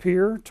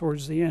appear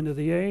towards the end of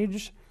the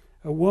age.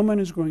 A woman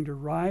is going to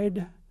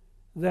ride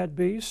that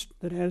beast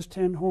that has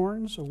 10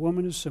 horns. A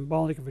woman is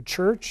symbolic of a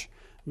church,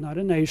 not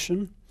a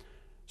nation.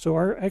 So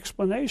our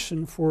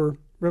explanation for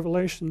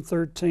Revelation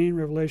 13,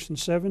 Revelation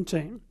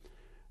 17,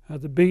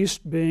 the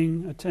beast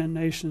being 10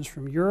 nations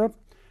from Europe,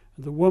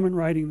 the woman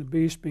riding the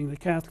beast being the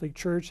Catholic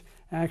Church,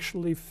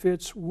 actually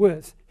fits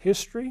with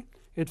history.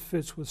 It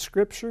fits with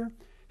Scripture.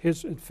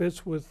 It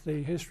fits with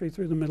the history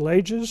through the Middle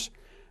Ages.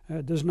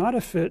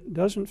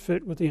 Doesn't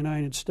fit with the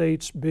United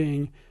States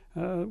being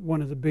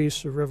one of the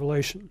beasts of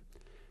Revelation.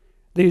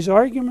 These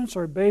arguments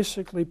are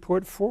basically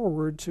put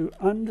forward to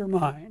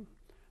undermine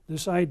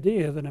this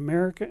idea that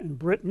America and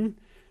Britain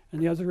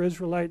and the other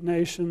Israelite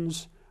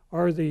nations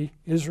are the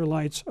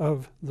Israelites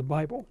of the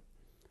Bible.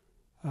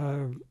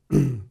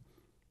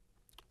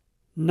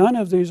 None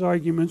of these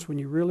arguments, when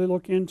you really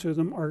look into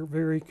them, are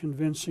very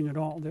convincing at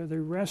all. They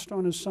rest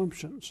on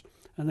assumptions,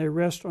 and they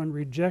rest on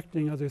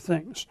rejecting other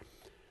things.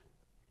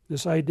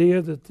 This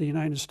idea that the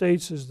United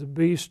States is the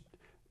beast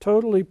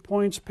totally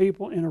points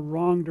people in a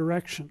wrong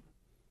direction.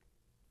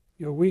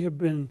 We have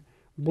been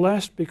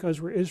blessed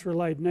because we're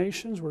Israelite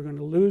nations. We're going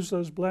to lose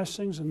those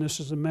blessings, and this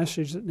is a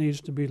message that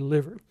needs to be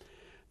delivered.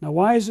 Now,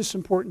 why is this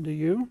important to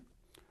you?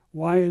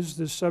 Why is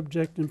this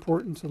subject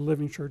important to the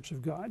living church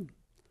of God?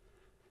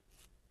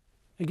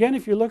 Again,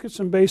 if you look at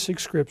some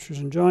basic scriptures,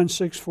 in John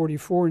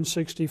 6:44 and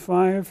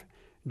 65,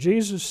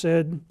 Jesus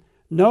said,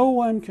 "No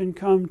one can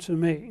come to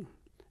me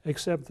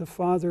except the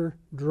Father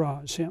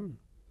draws him."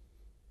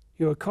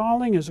 A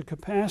calling is a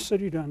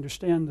capacity to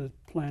understand the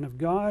plan of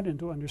God and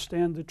to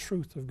understand the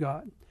truth of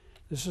God.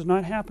 This is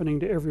not happening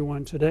to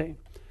everyone today.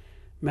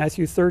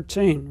 Matthew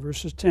 13,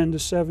 verses 10 to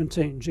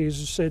 17,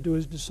 Jesus said to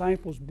his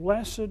disciples,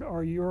 "Blessed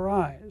are your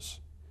eyes,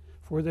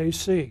 for they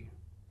see,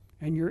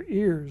 and your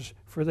ears,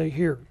 for they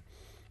hear."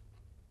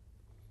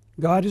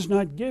 God is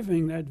not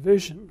giving that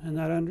vision and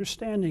that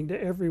understanding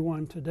to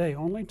everyone today,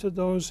 only to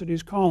those that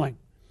He's calling.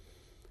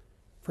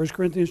 1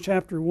 Corinthians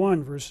chapter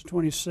 1, verses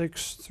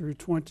 26 through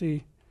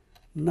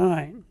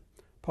 29,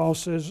 Paul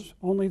says,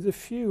 "Only the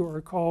few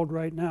are called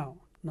right now.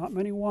 Not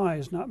many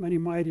wise, not many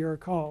mighty are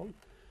called,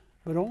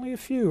 but only a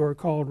few are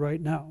called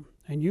right now."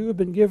 And you have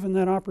been given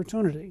that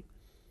opportunity.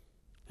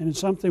 And it's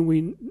something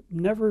we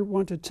never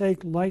want to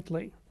take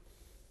lightly.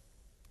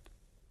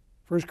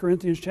 1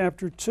 Corinthians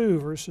chapter 2,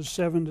 verses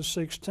 7 to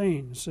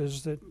 16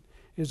 says that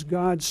it's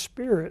God's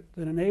Spirit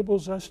that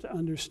enables us to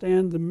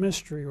understand the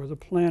mystery or the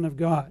plan of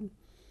God.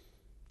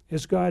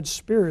 It's God's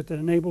Spirit that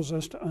enables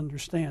us to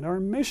understand. Our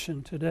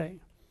mission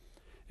today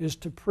is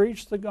to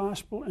preach the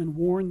gospel and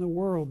warn the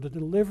world, to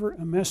deliver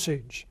a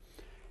message.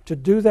 To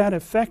do that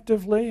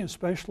effectively,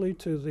 especially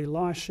to the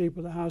lost sheep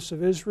of the house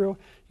of Israel,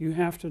 you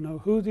have to know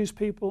who these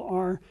people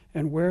are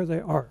and where they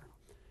are.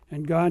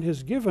 And God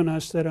has given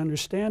us that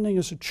understanding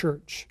as a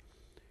church.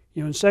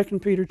 In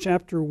 2 Peter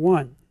chapter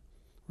 1,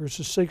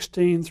 verses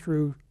 16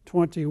 through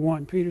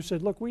 21, Peter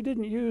said, "Look, we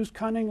didn't use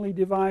cunningly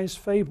devised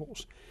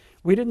fables.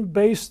 We didn't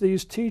base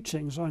these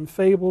teachings on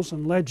fables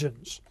and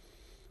legends,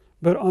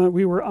 but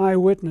we were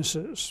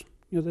eyewitnesses."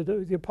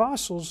 The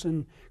apostles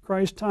in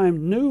Christ's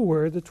time knew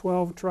where the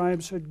 12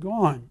 tribes had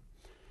gone.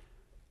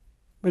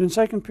 But in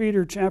 2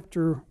 Peter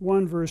chapter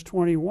 1, verse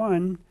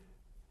 21,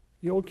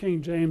 the Old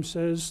King James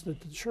says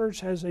that the church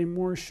has a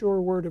more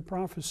sure word of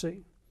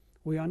prophecy.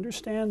 We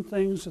understand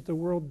things that the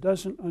world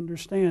doesn't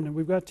understand, and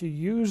we've got to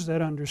use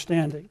that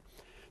understanding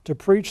to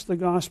preach the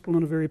gospel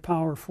in a very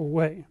powerful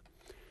way.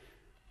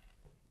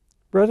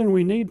 Brethren,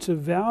 we need to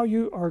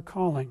value our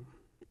calling,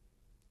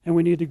 and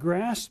we need to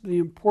grasp the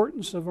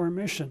importance of our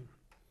mission.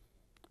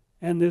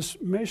 And this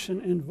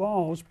mission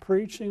involves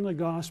preaching the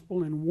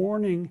gospel and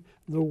warning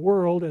the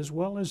world as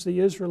well as the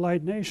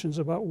Israelite nations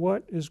about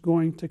what is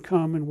going to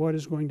come and what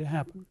is going to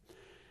happen.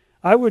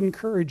 I would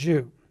encourage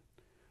you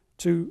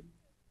to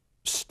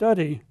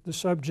study the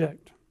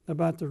subject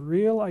about the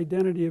real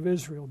identity of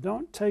Israel.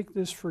 Don't take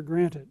this for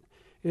granted.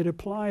 It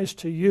applies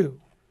to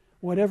you.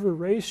 Whatever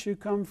race you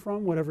come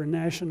from, whatever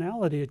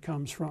nationality it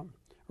comes from,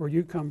 or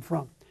you come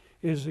from,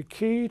 is a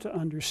key to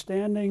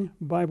understanding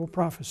Bible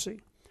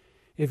prophecy.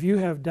 If you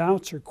have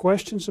doubts or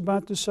questions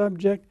about the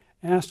subject,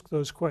 ask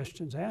those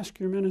questions. Ask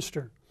your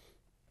minister.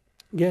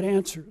 Get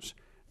answers.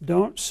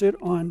 Don't sit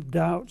on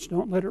doubts.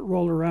 Don't let it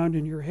roll around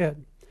in your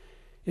head.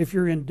 If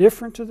you're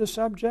indifferent to the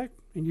subject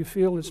and you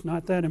feel it's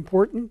not that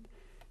important,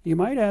 you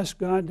might ask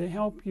God to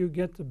help you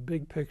get the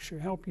big picture,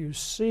 help you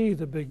see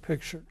the big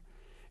picture.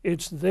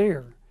 It's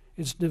there.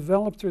 It's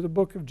developed through the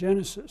book of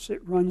Genesis.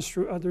 It runs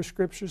through other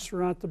scriptures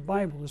throughout the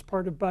Bible as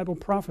part of Bible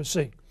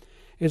prophecy.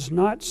 It's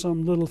not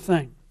some little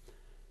thing.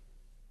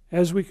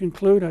 As we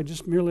conclude, I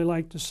just merely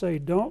like to say,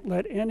 don't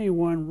let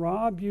anyone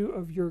rob you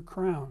of your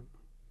crown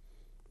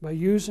by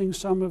using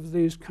some of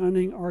these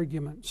cunning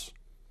arguments.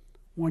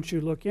 Once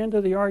you look into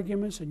the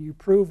arguments and you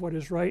prove what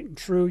is right and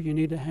true, you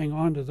need to hang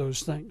on to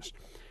those things.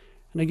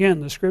 And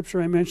again, the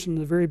scripture I mentioned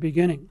in the very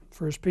beginning,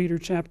 1 Peter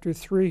chapter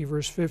 3,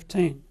 verse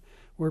 15,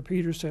 where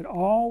Peter said,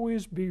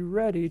 always be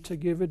ready to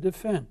give a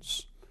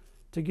defense,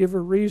 to give a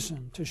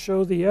reason, to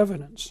show the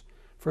evidence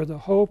for the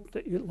hope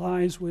that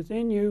lies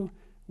within you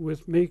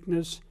with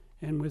meekness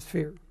and with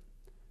fear.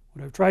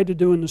 What I've tried to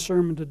do in the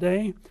sermon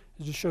today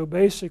is to show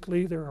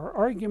basically there are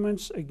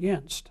arguments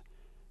against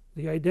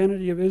the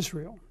identity of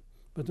Israel,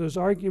 but those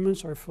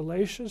arguments are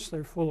fallacious,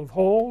 they're full of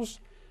holes,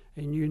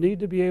 and you need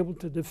to be able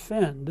to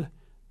defend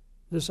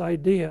this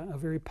idea, a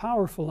very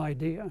powerful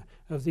idea,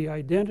 of the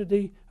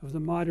identity of the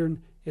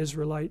modern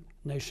Israelite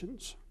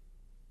nations.